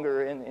 years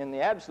longer in the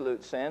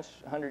absolute sense,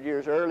 100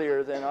 years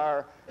earlier than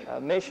our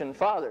mission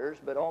fathers,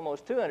 but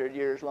almost 200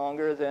 years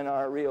longer than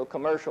our real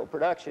commercial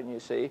production, you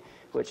see,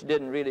 which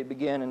didn't really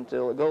begin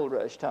until the gold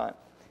rush time.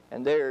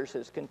 And theirs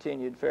has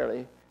continued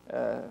fairly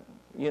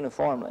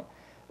uniformly.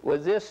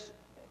 With this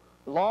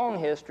long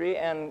history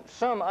and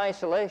some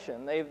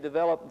isolation, they've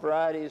developed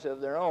varieties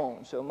of their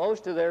own. So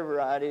most of their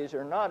varieties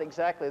are not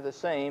exactly the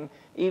same,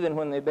 even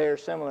when they bear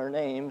similar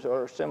names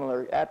or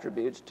similar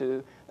attributes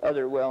to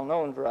other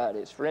well-known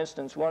varieties. For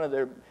instance, one of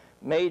their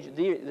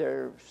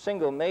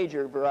single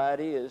major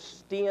variety is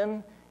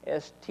Stein,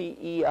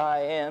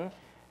 S-T-E-I-N,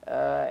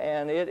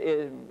 and it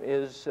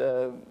is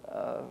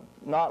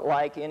not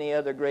like any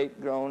other grape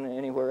grown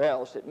anywhere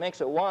else. It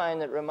makes a wine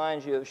that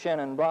reminds you of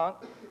Chenin Blanc,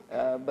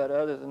 but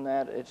other than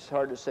that, it's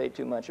hard to say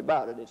too much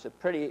about it. It's a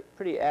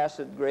pretty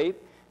acid grape.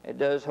 It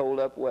does hold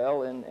up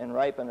well and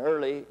ripen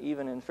early,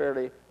 even in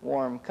fairly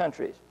warm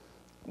countries,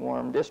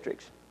 warm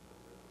districts.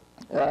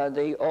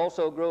 They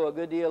also grow a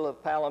good deal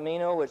of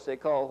Palomino, which they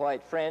call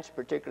white French,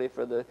 particularly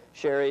for the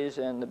sherries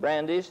and the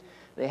brandies.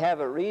 They have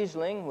a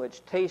Riesling,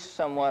 which tastes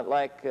somewhat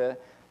like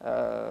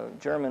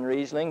German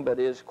Riesling, but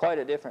is quite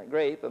a different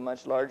grape, a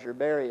much larger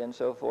berry and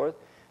so forth.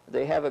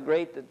 They have a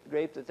grape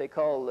that they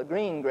call the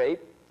green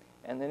grape,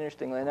 and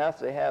interestingly enough,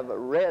 they have a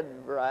red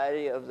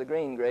variety of the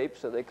green grape,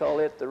 so they call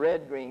it the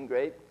red green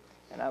grape.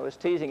 And I was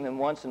teasing them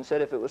once and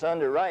said if it was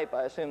underripe,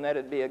 I assumed that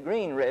it'd be a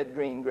red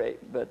green grape,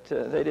 but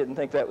they didn't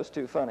think that was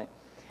too funny.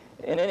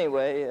 And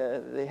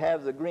anyway, they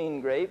have the green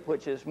grape,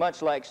 which is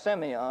much like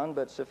Semillon,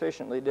 but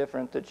sufficiently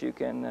different that you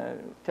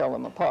can tell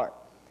them apart.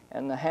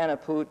 And the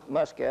Hannaput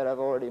Muscat I've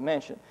already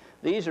mentioned.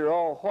 These are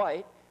all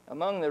white.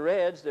 Among the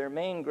reds, their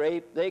main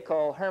grape they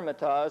call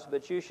Hermitage,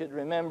 but you should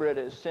remember it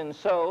as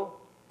Cinsault,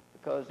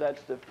 because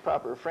that's the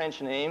proper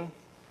French name.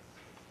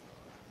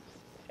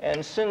 And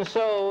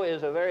Cinsault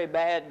is a very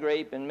bad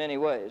grape in many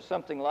ways,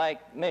 something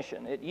like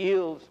Mission. It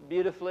yields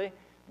beautifully,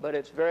 but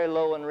it's very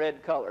low in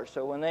red color.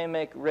 So when they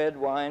make red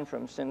wine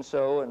from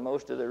Cinsault, and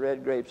most of the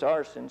red grapes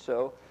are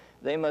Cinsault,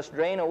 they must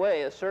drain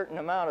away a certain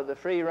amount of the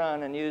free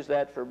run and use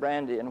that for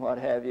brandy and what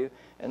have you,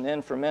 and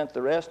then ferment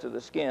the rest of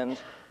the skins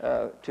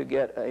to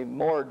get a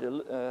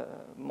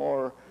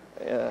more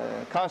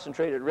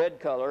concentrated red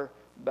color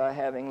by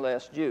having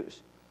less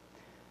juice.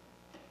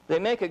 They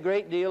make a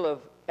great deal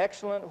of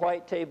excellent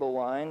white table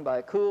wine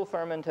by cool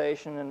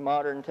fermentation and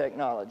modern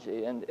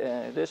technology. And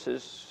this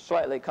is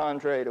slightly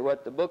contrary to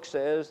what the book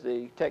says.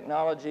 The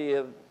technology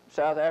of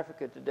South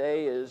Africa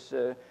today is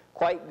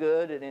quite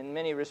good, and in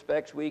many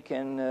respects we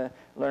can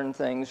learn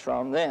things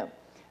from them.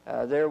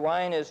 Their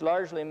wine is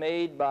largely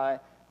made by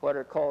what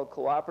are called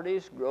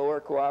cooperatives, grower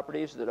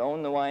cooperatives that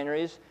own the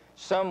wineries.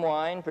 Some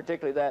wine,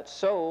 particularly that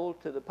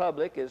sold to the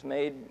public, is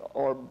made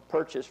or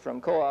purchased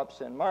from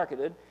co-ops and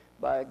marketed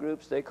by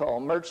groups they call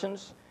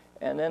merchants.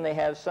 And then they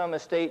have some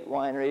estate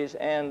wineries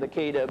and the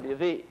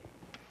KWV.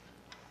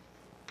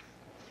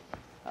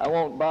 I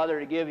won't bother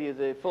to give you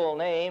the full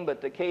name,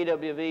 but the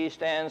KWV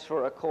stands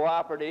for a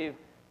Cooperative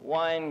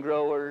Wine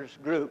Growers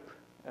Group,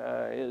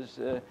 is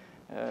the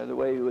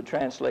way you would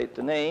translate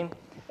the name,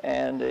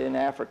 and in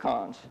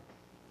Afrikaans.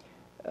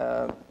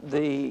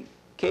 The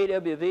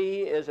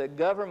KWV is a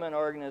government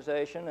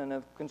organization and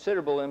of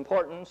considerable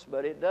importance,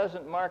 but it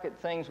doesn't market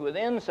things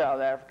within South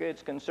Africa.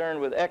 It's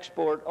concerned with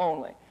export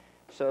only.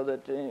 So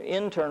that the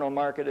internal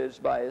market is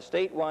by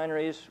estate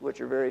wineries, which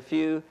are very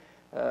few,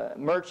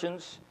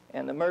 merchants,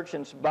 and the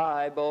merchants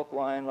buy bulk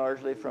wine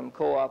largely from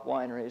co-op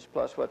wineries,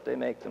 plus what they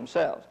make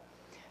themselves.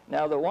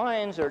 Now the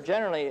wines are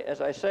generally, as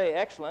I say,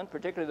 excellent,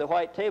 particularly the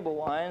white table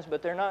wines,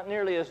 but they're not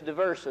nearly as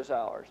diverse as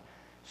ours,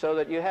 so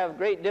that you have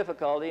great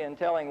difficulty in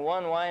telling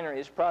one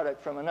winery's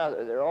product from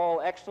another. They're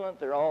all excellent,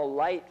 they're all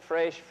light,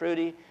 fresh,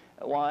 fruity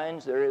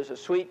wines. There is a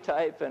sweet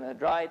type and a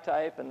dry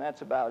type, and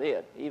that's about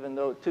it. Even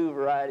though two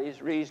varieties,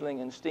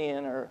 Riesling and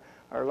Steen, are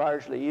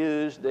largely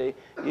used, they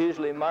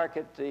usually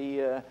market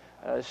the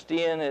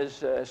Steen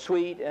as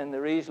sweet and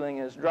the Riesling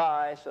as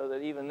dry, so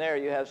that even there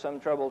you have some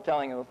trouble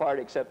telling them apart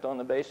except on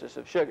the basis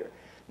of sugar.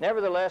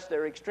 Nevertheless,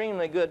 they're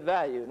extremely good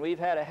value, and we've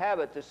had a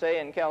habit to say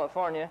in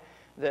California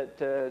that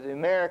the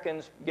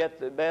Americans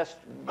get the best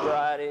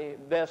variety,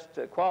 best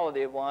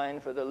quality of wine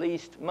for the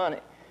least money.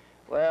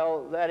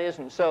 Well, that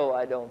isn't so,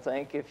 I don't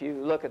think. If you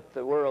look at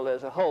the world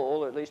as a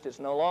whole, or at least it's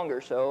no longer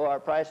so, our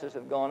prices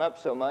have gone up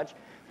so much.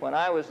 When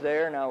I was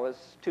there, now with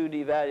 2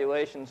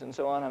 devaluations and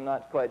so on, I'm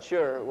not quite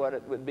sure what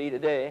it would be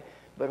today,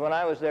 but when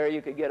I was there,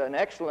 you could get an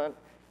excellent,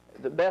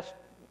 the best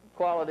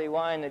quality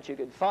wine that you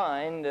could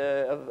find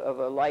of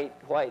a light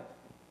white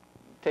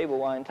table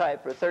wine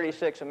type for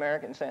 36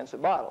 American cents a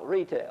bottle,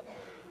 retail.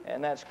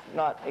 And that's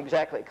not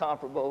exactly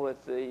comparable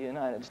with the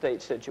United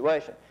States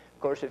situation.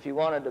 Of course, if you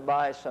wanted to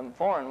buy some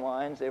foreign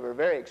wines, they were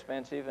very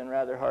expensive and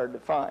rather hard to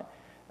find.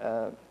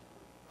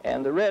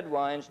 And the red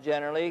wines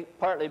generally,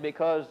 partly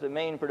because the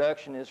main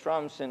production is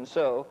from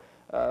Cinsault,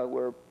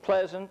 were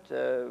pleasant,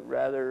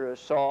 rather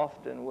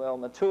soft and well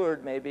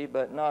matured maybe,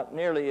 but not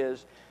nearly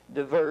as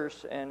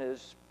diverse and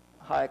as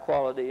high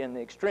quality in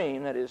the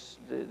extreme. That is,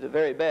 the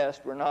very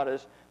best were not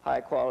as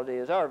high quality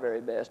as our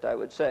very best, I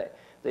would say.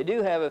 They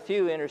do have a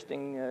few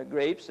interesting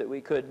grapes that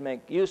we could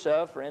make use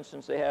of. For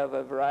instance, they have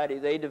a variety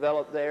they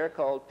developed there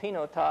called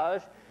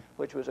Pinotage,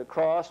 which was a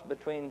cross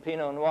between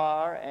Pinot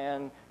Noir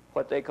and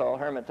what they call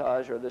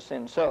Hermitage or the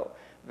Cinsault.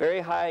 Very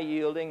high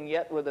yielding,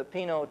 yet with a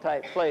Pinot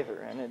type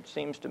flavor, and it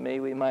seems to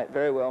me we might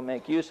very well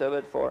make use of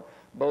it for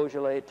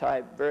Beaujolais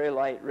type, very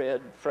light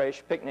red,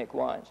 fresh picnic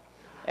wines.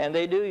 And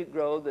they do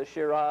grow the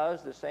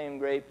Shiraz, the same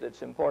grape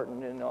that's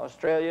important in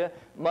Australia,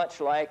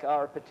 much like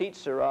our Petit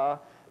Syrah,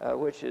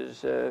 which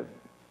is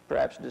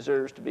perhaps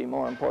deserves to be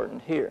more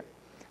important here.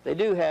 They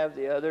do have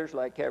the others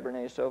like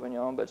Cabernet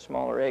Sauvignon, but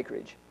smaller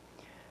acreage.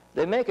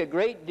 They make a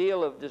great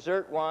deal of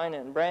dessert wine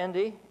and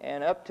brandy,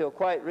 and up till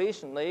quite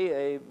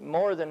recently,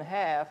 more than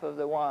half of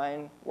the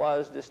wine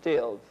was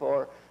distilled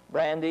for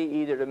brandy,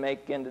 either to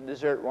make into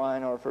dessert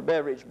wine or for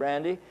beverage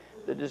brandy.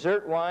 The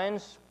dessert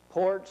wines,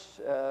 ports,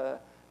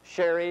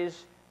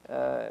 sherries,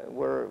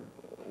 were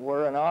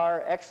and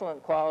are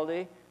excellent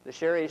quality, The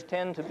sherries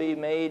tend to be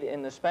made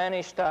in the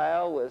Spanish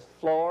style with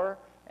flor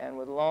and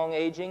with long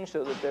aging,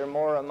 so that they're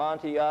more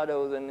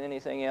amontillado than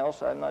anything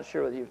else. I'm not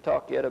sure whether you've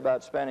talked yet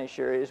about Spanish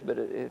sherries, but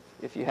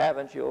if you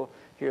haven't, you'll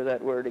hear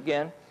that word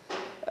again.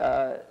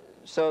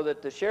 So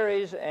that the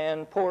sherries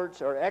and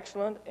ports are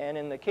excellent, and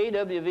in the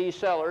KWV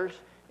cellars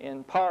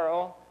in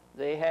Paro,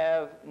 they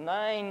have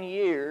 9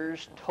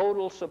 years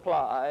total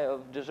supply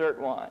of dessert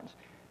wines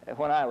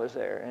when I was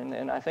there,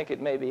 and I think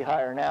it may be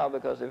higher now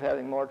because they're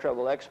having more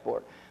trouble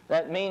export.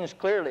 That means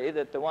clearly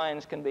that the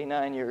wines can be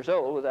 9 years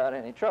old without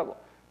any trouble.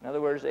 In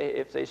other words,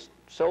 if they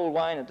sold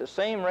wine at the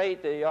same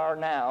rate they are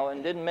now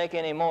and didn't make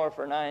any more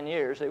for 9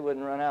 years, they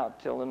wouldn't run out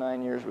till the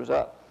 9 years was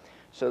up.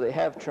 So they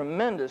have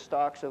tremendous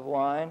stocks of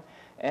wine,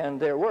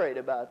 and they're worried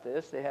about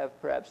this. They have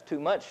perhaps too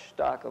much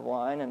stock of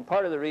wine, and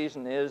part of the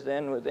reason is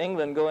then with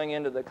England going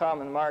into the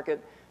common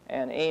market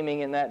and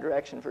aiming in that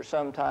direction for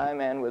some time,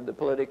 and with the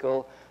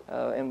political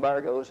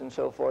embargoes and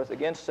so forth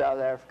against South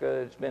Africa,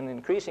 it's been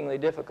increasingly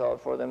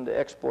difficult for them to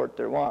export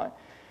their wine.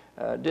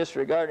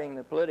 Disregarding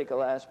the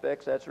political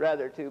aspects, that's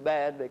rather too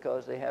bad,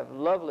 because they have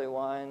lovely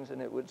wines,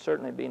 and it would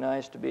certainly be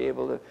nice to be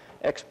able to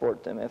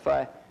export them. If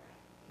I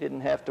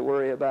didn't have to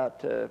worry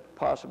about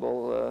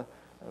possible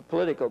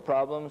political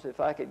problems, if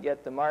I could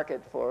get the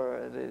market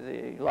for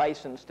the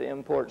license to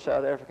import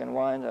South African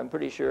wines, I'm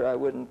pretty sure I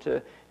wouldn't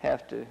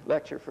have to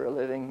lecture for a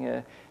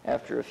living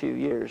after a few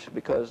years,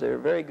 because they're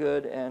very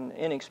good and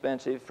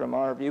inexpensive from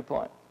our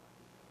viewpoint.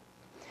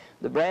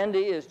 The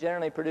brandy is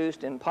generally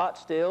produced in pot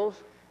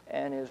stills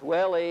and is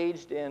well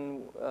aged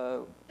in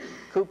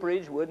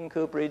cooperage, wooden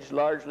cooperage,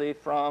 largely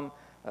from,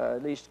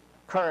 at least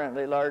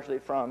currently, largely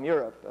from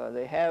Europe.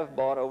 They have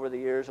bought over the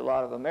years a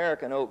lot of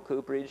American oak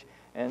cooperage,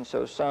 and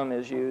so some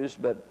is used,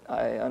 but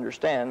I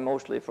understand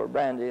mostly for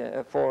brandy,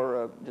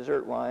 for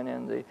dessert wine,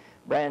 and the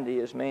brandy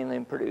is mainly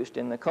produced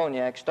in the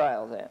cognac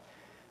style then.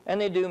 And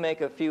they do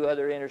make a few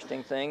other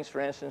interesting things. For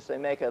instance, they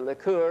make a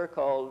liqueur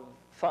called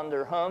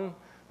Vanderhum,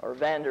 or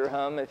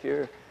Vanderhum if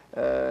you're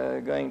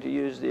going to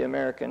use the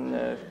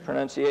American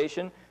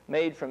pronunciation,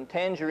 made from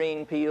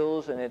tangerine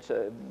peels, and it's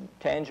a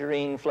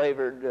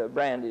tangerine-flavored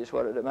brandy is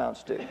what it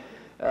amounts to.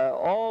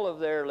 All of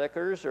their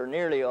liquors, or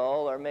nearly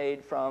all, are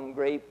made from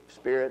grape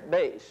spirit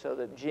base, so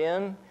that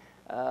gin,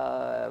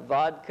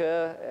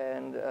 vodka,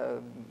 and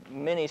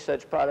many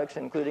such products,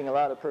 including a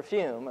lot of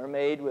perfume, are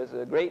made with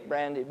a grape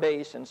brandy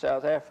base in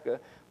South Africa,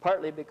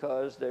 partly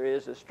because there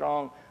is a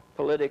strong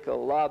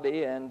political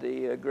lobby, and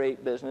the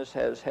grape business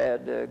has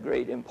had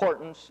great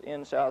importance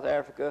in South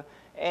Africa,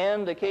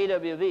 and the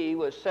KWV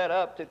was set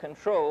up to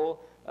control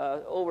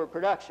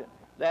overproduction.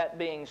 That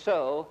being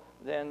so,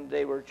 then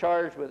they were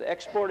charged with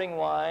exporting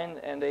wine,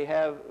 and they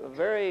have a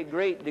very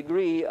great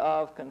degree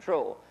of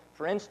control.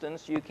 For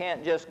instance, you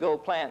can't just go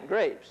plant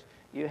grapes.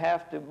 You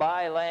have to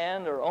buy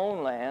land or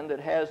own land that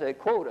has a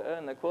quota,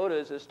 and the quota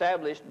is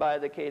established by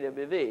the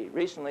KWV.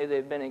 Recently,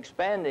 they've been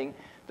expanding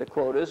the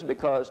quotas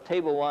because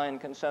table wine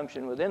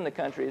consumption within the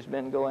country has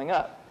been going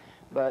up.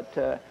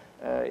 But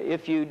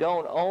if you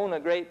don't own a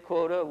grape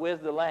quota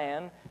with the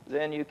land,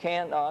 then you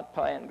cannot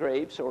plant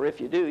grapes, or if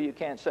you do, you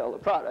can't sell the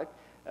product.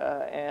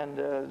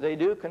 They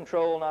do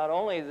control not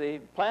only the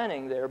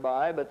planting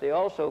thereby, but they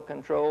also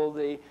control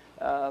the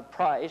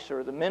price,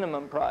 or the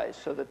minimum price,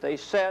 so that they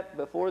set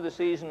before the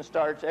season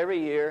starts every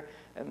year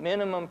a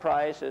minimum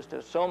price as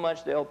to so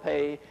much they'll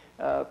pay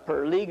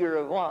per litre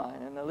of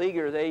wine. And the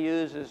litre they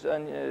use is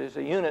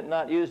a unit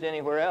not used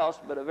anywhere else,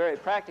 but a very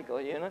practical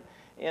unit,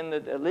 in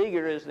that a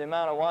litre is the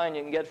amount of wine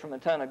you can get from a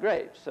ton of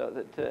grapes, so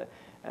that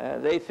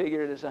they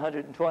figure it as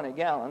 120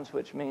 gallons,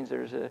 which means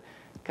there's a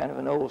kind of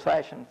an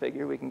old-fashioned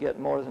figure. We can get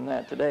more than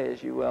that today,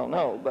 as you well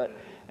know. But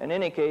in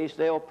any case,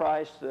 they'll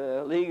price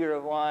the litre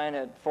of wine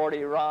at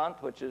 40 rand,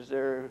 which is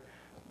their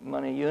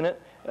money unit,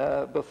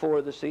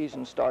 before the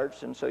season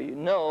starts, and so you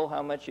know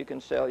how much you can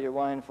sell your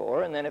wine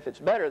for. And then if it's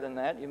better than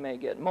that, you may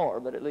get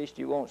more, but at least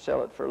you won't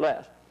sell it for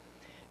less.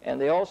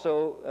 And they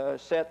also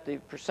set the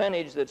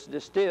percentage that's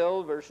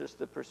distilled versus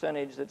the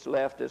percentage that's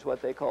left as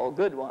what they call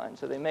good wine.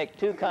 So they make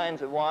two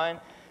kinds of wine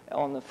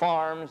on the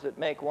farms that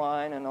make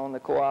wine, and on the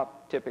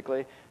co-op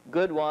typically,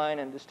 good wine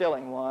and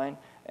distilling wine.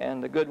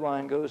 And the good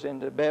wine goes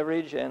into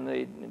beverage, and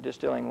the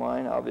distilling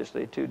wine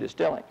obviously to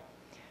distilling.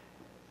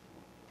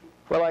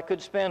 Well, I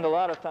could spend a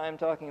lot of time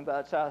talking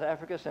about South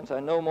Africa since I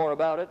know more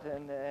about it,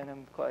 and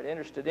I'm quite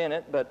interested in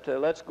it, but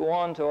let's go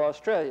on to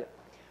Australia.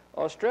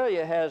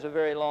 Australia has a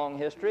very long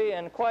history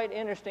and quite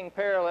interesting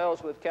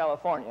parallels with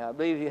California. I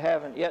believe you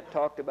haven't yet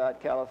talked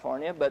about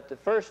California, but the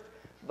first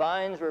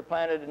vines were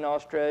planted in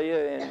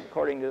Australia,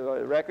 according to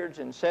the records,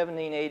 in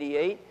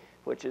 1788,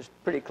 which is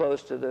pretty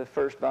close to the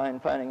first vine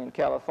planting in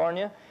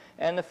California.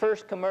 And the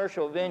first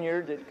commercial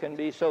vineyard that can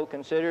be so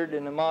considered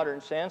in the modern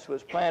sense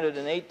was planted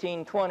in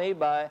 1820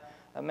 by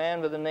a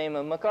man by the name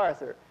of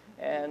MacArthur.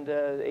 And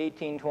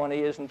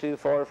 1820 isn't too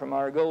far from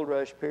our gold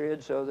rush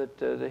period, so that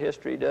the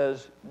history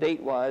does,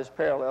 date-wise,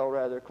 parallel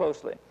rather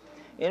closely.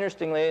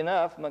 Interestingly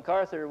enough,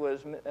 MacArthur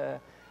was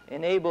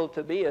enabled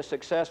to be a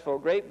successful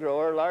grape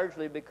grower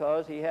largely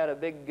because he had a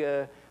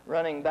big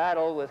running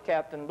battle with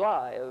Captain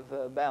Bligh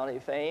of Bounty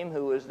fame,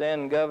 who was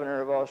then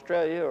governor of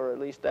Australia, or at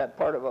least that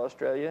part of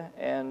Australia,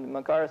 and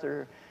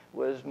MacArthur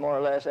was more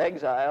or less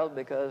exiled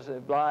because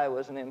Bligh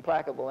was an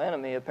implacable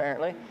enemy,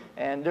 apparently.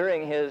 And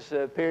during his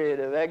period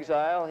of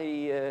exile,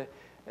 he,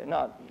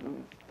 not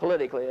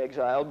politically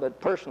exiled, but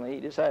personally, he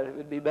decided it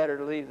would be better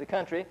to leave the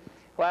country.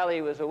 While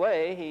he was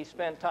away, he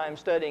spent time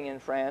studying in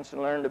France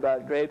and learned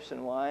about grapes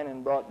and wine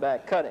and brought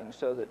back cuttings,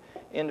 so that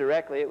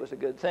indirectly it was a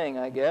good thing,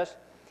 I guess.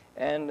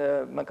 And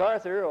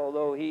MacArthur,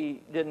 although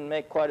he didn't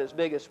make quite as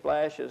big a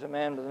splash as a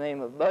man by the name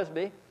of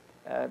Busby,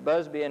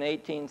 Busby in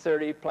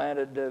 1830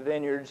 planted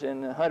vineyards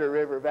in the Hunter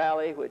River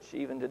Valley, which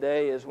even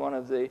today is one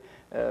of the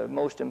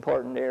most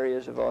important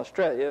areas of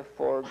Australia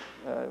for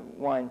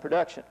wine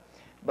production.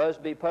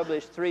 Busby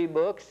published 3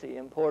 books. He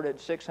imported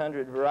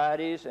 600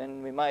 varieties,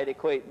 and we might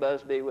equate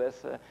Busby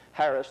with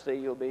Harris, that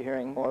you'll be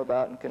hearing more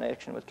about in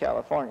connection with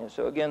California.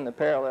 So again, the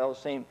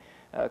parallels seem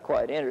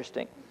quite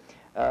interesting.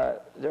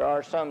 There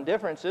are some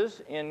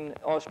differences. In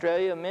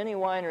Australia, many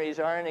wineries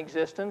are in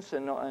existence,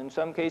 and in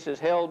some cases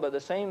held by the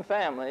same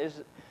families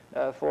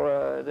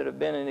that have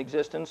been in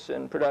existence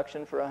in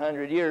production for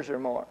 100 years or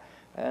more.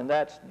 And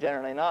that's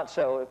generally not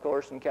so, of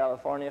course, in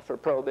California for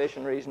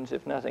prohibition reasons,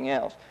 if nothing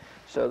else.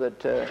 So that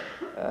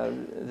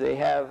they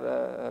have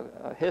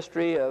a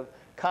history of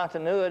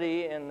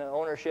continuity in the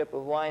ownership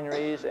of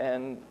wineries,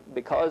 and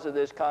because of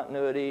this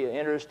continuity,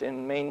 interest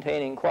in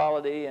maintaining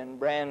quality and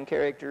brand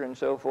character and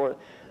so forth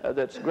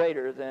that's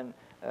greater than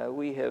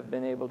we have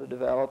been able to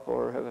develop,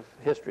 or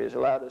history has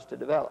allowed us to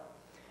develop.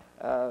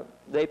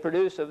 They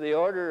produce of the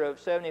order of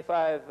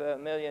 75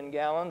 million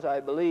gallons, I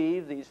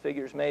believe. These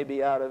figures may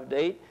be out of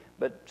date,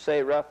 but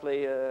say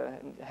roughly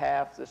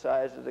half the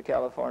size of the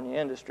California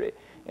industry.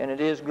 And it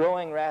is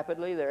growing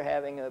rapidly. They're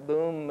having a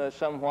boom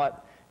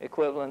somewhat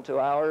equivalent to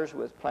ours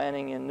with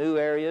planting in new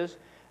areas.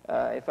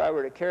 If I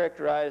were to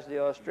characterize the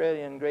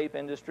Australian grape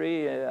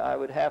industry, I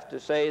would have to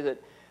say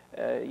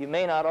that you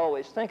may not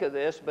always think of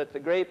this, but the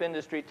grape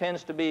industry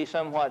tends to be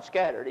somewhat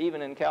scattered,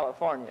 even in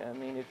California. I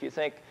mean, if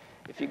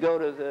you go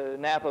to the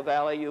Napa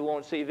Valley, you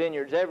won't see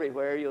vineyards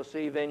everywhere. You'll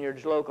see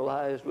vineyards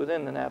localized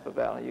within the Napa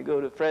Valley. You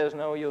go to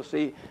Fresno, you'll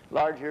see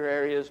larger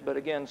areas, but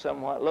again,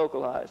 somewhat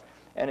localized.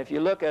 And if you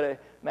look at a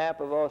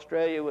map of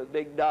Australia with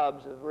big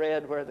daubs of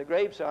red where the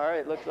grapes are,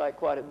 it looks like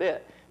quite a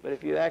bit. But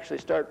if you actually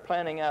start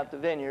planting out the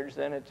vineyards,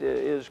 then it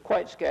is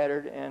quite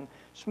scattered, and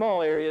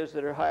small areas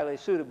that are highly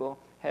suitable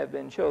have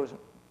been chosen.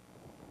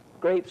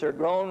 Grapes are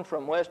grown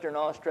from Western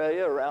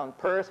Australia around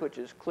Perth, which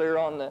is clear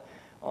on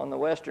the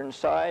western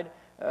side,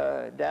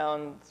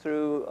 down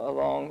through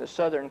along the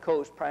southern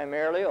coast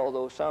primarily,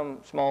 although some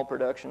small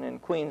production in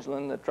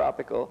Queensland, the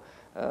tropical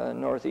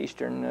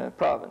northeastern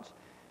province.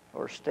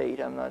 Or state,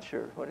 I'm not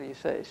sure. What do you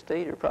say,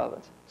 state or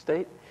province?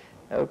 State?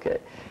 Okay.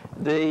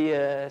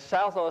 The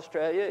South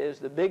Australia is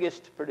the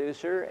biggest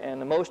producer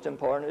and the most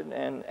important,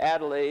 and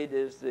Adelaide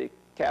is the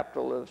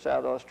capital of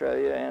South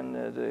Australia and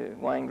the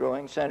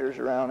wine-growing centers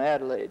around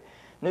Adelaide.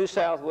 New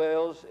South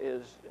Wales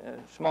is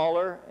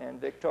smaller, and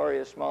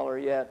Victoria is smaller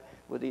yet,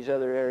 with these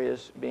other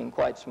areas being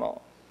quite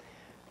small.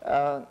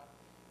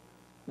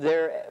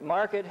 Their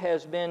market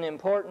has been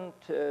important,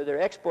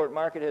 their export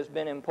market has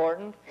been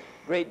important.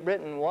 Great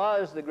Britain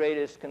was the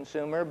greatest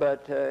consumer,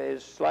 but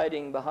is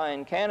sliding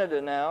behind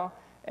Canada now,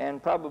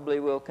 and probably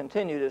will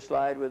continue to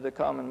slide with the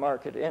common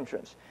market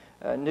entrance.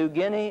 New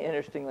Guinea,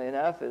 interestingly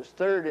enough, is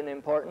third in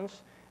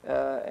importance,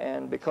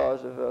 and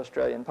because of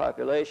Australian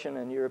population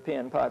and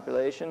European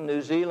population.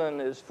 New Zealand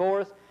is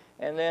fourth,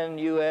 and then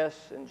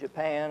U.S. and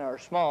Japan are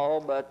small,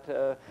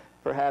 but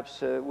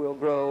perhaps will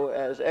grow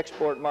as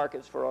export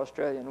markets for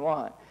Australian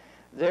wine.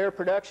 Their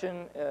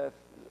production,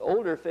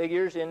 older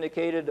figures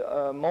indicated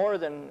more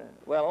than,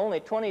 well, only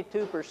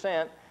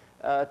 22%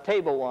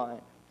 table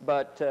wine.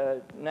 But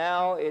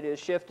now it is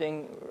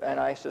shifting, and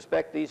I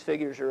suspect these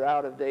figures are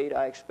out of date.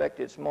 I expect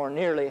it's more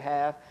nearly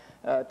half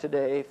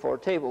today for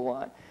table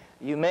wine.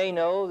 You may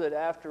know that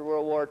after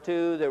World War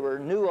II, there were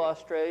new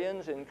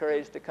Australians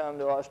encouraged to come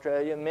to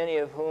Australia, many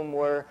of whom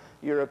were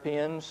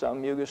Europeans,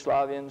 some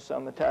Yugoslavians,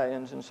 some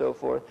Italians, and so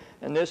forth.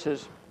 And this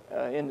has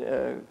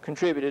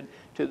contributed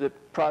to the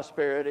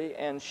prosperity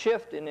and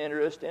shift in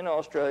interest in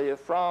Australia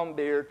from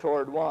beer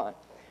toward wine.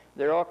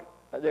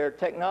 Their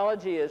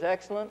technology is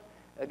excellent.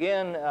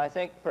 Again, I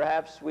think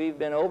perhaps we've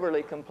been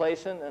overly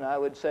complacent, and I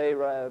would say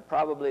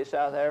probably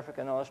South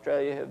Africa and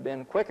Australia have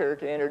been quicker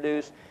to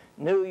introduce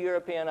new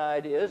European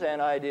ideas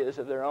and ideas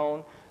of their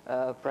own,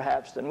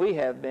 perhaps, than we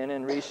have been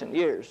in recent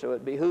years. So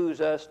it behooves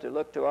us to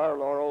look to our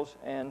laurels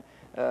and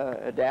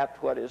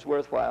adapt what is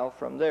worthwhile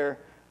from their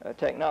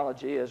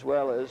technology, as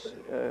well as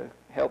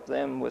help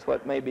them with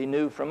what may be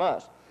new from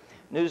us.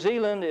 New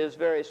Zealand is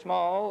very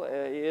small,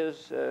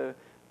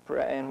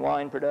 in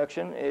wine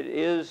production. It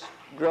is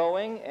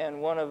growing,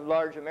 and one of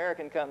large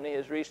American company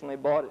has recently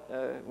bought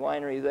a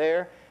winery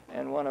there,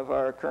 and one of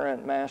our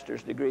current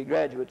master's degree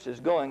graduates is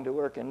going to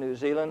work in New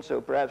Zealand,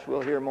 so perhaps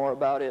we'll hear more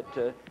about it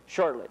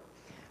shortly.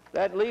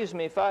 That leaves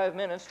me 5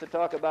 minutes to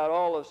talk about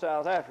all of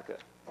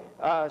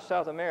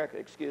South America,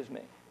 excuse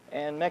me.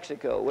 and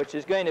Mexico, which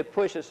is going to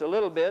push us a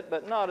little bit,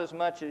 but not as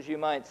much as you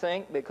might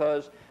think,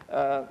 because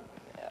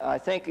I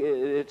think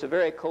it's a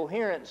very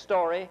coherent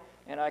story,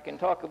 and I can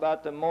talk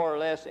about them more or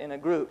less in a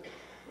group.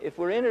 If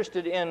we're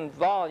interested in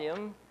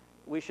volume,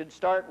 we should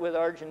start with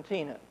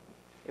Argentina.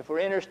 If we're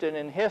interested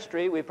in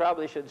history, we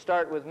probably should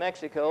start with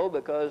Mexico,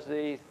 because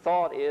the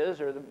thought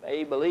is, or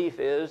a belief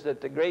is,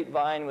 that the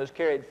grapevine was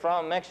carried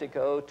from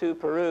Mexico to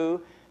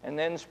Peru and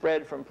then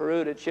spread from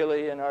Peru to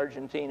Chile and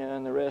Argentina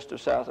and the rest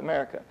of South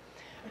America.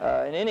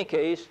 In any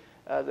case,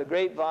 the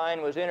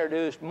grapevine was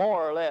introduced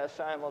more or less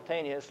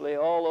simultaneously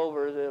all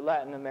over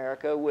Latin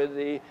America with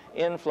the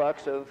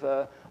influx of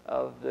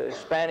the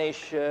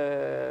Spanish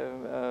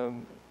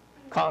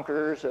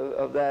conquerors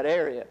of that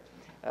area.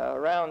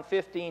 Around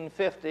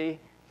 1550,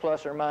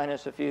 plus or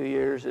minus a few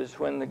years, is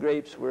when the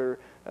grapes were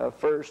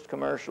first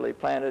commercially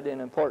planted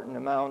in important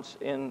amounts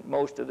in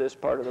most of this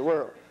part of the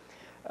world.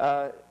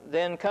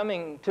 Then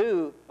coming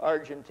to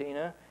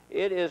Argentina,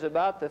 it is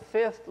about the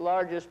 5th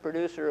largest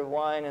producer of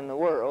wine in the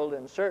world,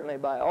 and certainly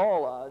by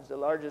all odds the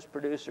largest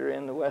producer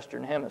in the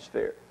Western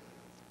Hemisphere,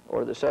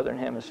 or the Southern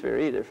Hemisphere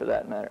either, for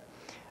that matter.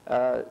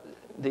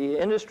 The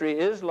industry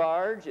is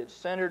large. It's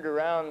centered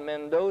around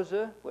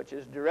Mendoza, which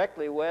is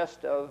directly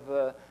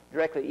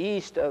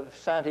east of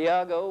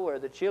Santiago, where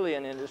the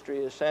Chilean industry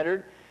is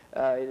centered.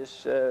 It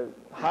is a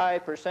high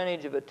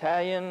percentage of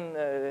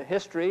Italian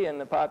history in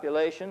the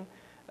population,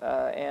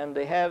 and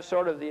they have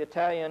sort of the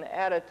Italian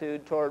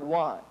attitude toward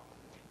wine.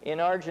 In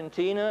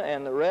Argentina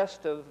and the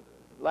rest of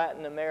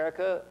Latin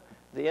America,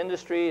 the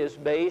industry is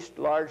based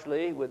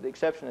largely, with the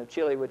exception of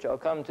Chile, which I'll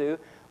come to,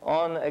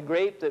 on a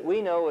grape that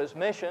we know as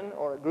Mission,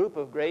 or a group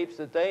of grapes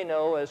that they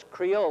know as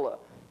Criolla.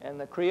 And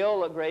the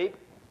Criolla grape,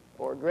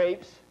 or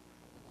grapes,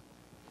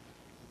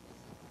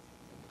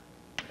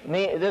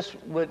 this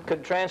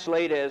could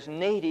translate as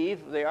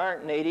native. They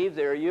aren't native.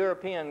 They're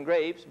European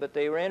grapes, but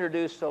they were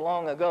introduced so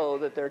long ago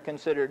that they're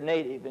considered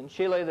native. In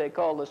Chile, they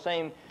call the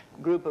same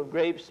group of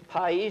grapes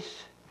País,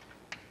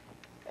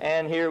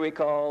 and here we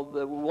call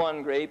the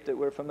one grape that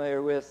we're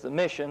familiar with, the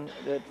Mission,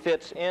 that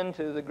fits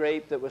into the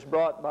grape that was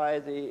brought by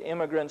the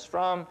immigrants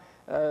from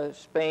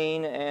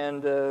Spain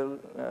and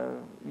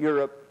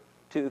Europe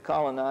to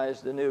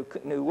colonize the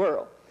new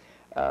world.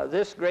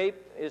 This grape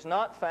is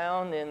not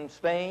found in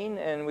Spain,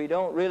 and we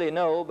don't really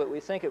know, but we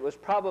think it was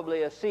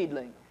probably a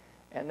seedling.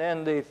 And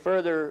then the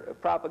further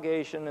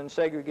propagation and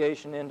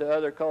segregation into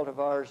other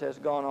cultivars has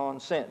gone on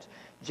since.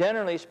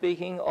 Generally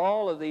speaking,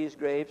 all of these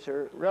grapes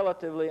are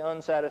relatively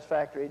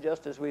unsatisfactory,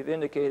 just as we've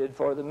indicated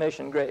for the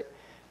Mission grape.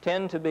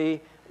 Tend to be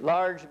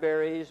large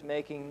berries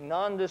making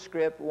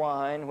nondescript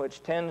wine,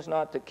 which tends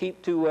not to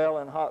keep too well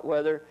in hot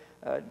weather,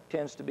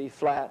 tends to be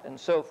flat, and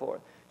so forth.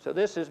 So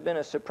this has been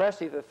a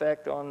suppressive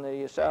effect on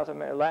the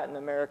Latin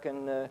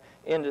American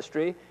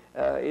industry.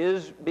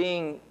 Is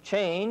being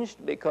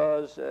changed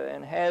because,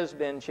 and has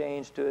been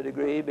changed to a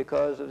degree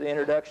because of the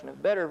introduction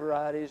of better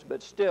varieties,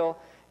 but still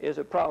is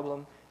a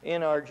problem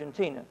in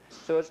Argentina.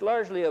 So it's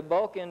largely a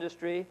bulk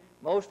industry,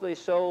 mostly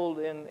sold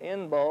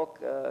in bulk,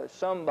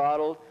 some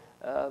bottled,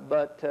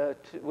 but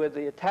with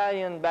the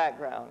Italian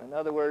background. In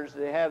other words,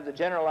 they have the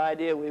general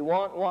idea, we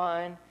want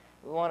wine,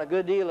 we want a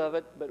good deal of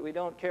it, but we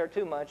don't care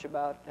too much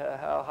about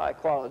how high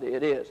quality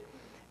it is.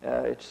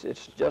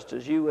 It's just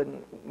as you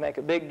wouldn't make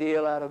a big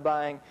deal out of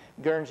buying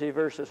Guernsey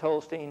versus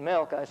Holstein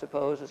milk, I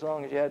suppose, as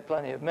long as you had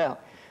plenty of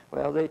milk.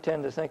 Well, they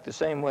tend to think the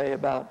same way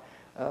about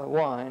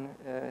wine,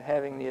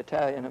 having the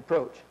Italian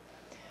approach.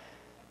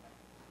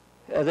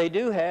 They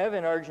do have,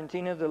 in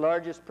Argentina, the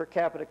largest per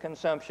capita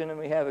consumption, and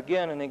we have,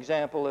 again, an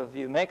example of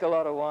you make a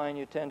lot of wine,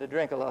 you tend to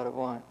drink a lot of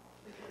wine.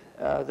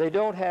 They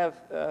don't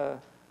have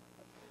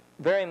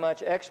very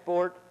much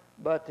export,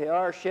 but they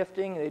are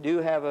shifting. They do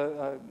have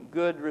a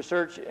good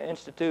research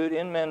institute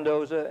in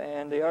Mendoza,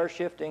 and they are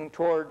shifting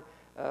toward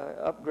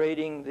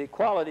upgrading the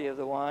quality of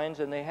the wines,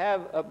 and they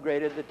have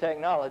upgraded the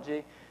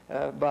technology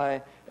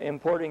by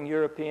importing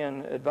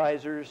European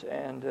advisors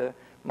and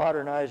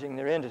modernizing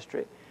their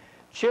industry.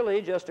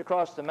 Chile, just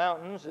across the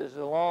mountains, is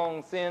a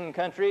long, thin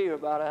country,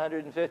 about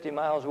 150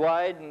 miles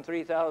wide and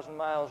 3,000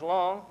 miles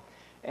long.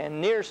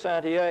 And near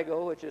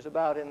Santiago, which is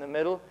about in the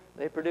middle,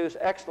 they produce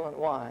excellent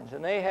wines.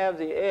 And they have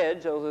the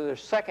edge, although they're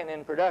second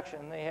in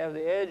production, they have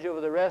the edge over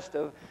the rest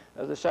of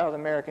the South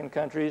American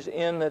countries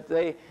in that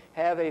they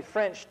have a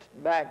French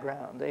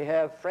background. They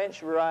have French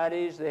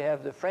varieties, they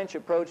have the French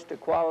approach to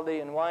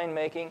quality in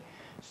winemaking,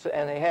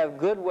 and they have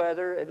good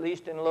weather, at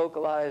least in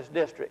localized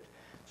districts.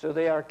 So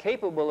they are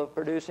capable of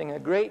producing a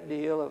great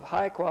deal of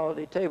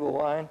high-quality table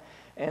wine,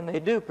 and they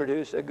do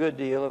produce a good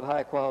deal of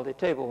high-quality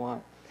table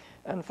wine.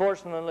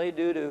 Unfortunately,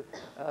 due to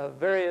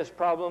various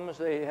problems,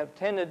 they have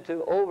tended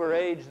to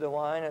overage the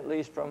wine, at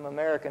least from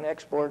American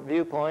export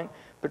viewpoint,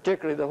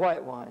 particularly the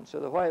white wine. So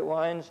the white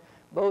wines,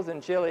 both in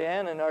Chile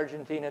and in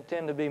Argentina,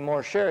 tend to be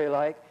more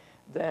sherry-like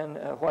than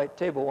white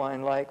table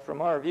wine-like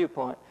from our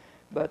viewpoint.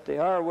 But they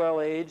are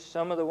well-aged.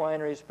 Some of the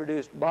wineries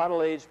produce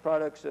bottle-aged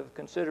products of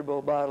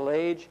considerable bottle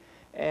age,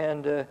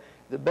 and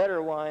the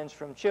better wines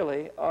from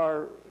Chile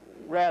are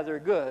rather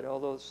good,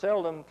 although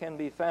seldom can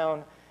be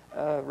found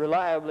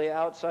reliably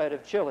outside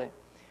of Chile.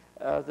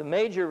 The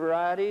major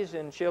varieties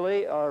in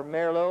Chile are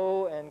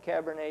Merlot and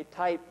Cabernet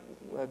type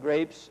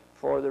grapes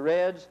for the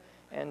reds,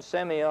 and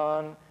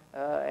Semillon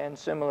and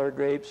similar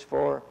grapes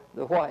for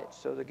the whites.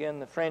 So again,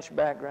 the French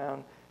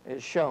background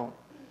is shown.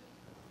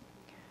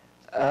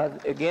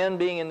 Again,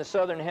 being in the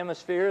southern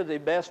hemisphere, the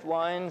best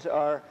wines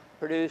are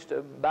produced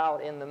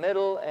about in the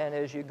middle, and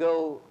as you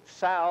go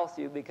south,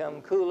 you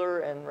become cooler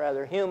and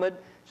rather humid,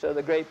 so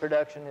the grape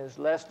production is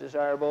less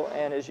desirable,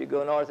 and as you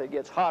go north, it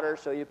gets hotter,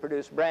 so you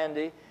produce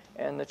brandy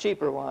and the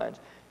cheaper wines.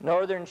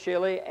 Northern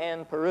Chile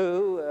and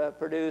Peru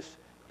produce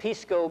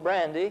pisco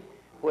brandy,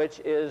 which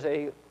is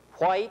a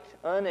white,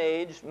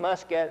 unaged,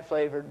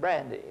 muscat-flavored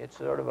brandy. It's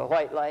sort of a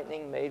white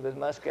lightning made with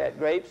muscat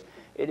grapes.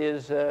 It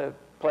is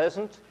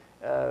pleasant.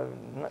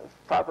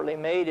 Properly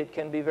made, it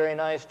can be very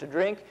nice to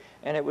drink,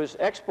 and it was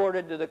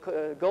exported to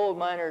the gold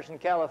miners in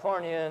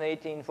California in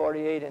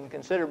 1848 in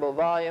considerable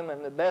volume,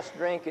 and the best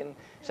drink in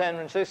San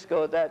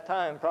Francisco at that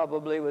time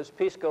probably was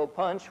pisco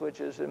punch,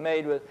 which is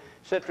made with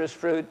citrus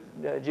fruit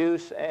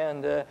juice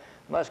and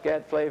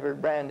muscat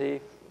flavored brandy,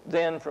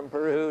 then from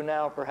Peru,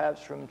 now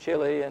perhaps from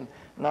Chile, and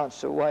not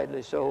so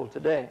widely sold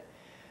today.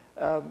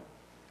 The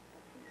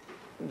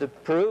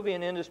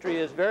Peruvian industry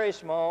is very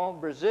small.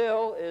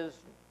 Brazil is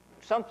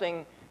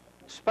something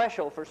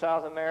special for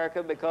South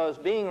America because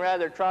being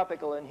rather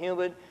tropical and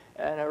humid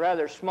and a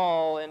rather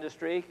small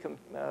industry,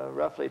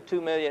 roughly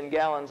 2 million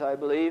gallons, I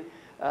believe,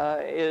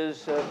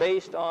 is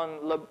based on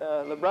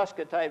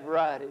Labrusca type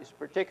varieties,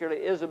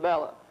 particularly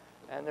Isabella.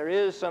 And there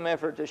is some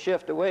effort to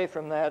shift away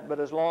from that, but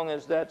as long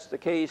as that's the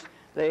case,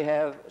 they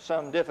have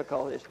some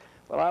difficulties.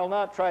 Well, I'll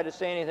not try to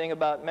say anything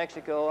about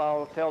Mexico.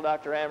 I'll tell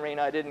Dr. Amerine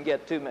I didn't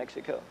get to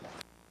Mexico.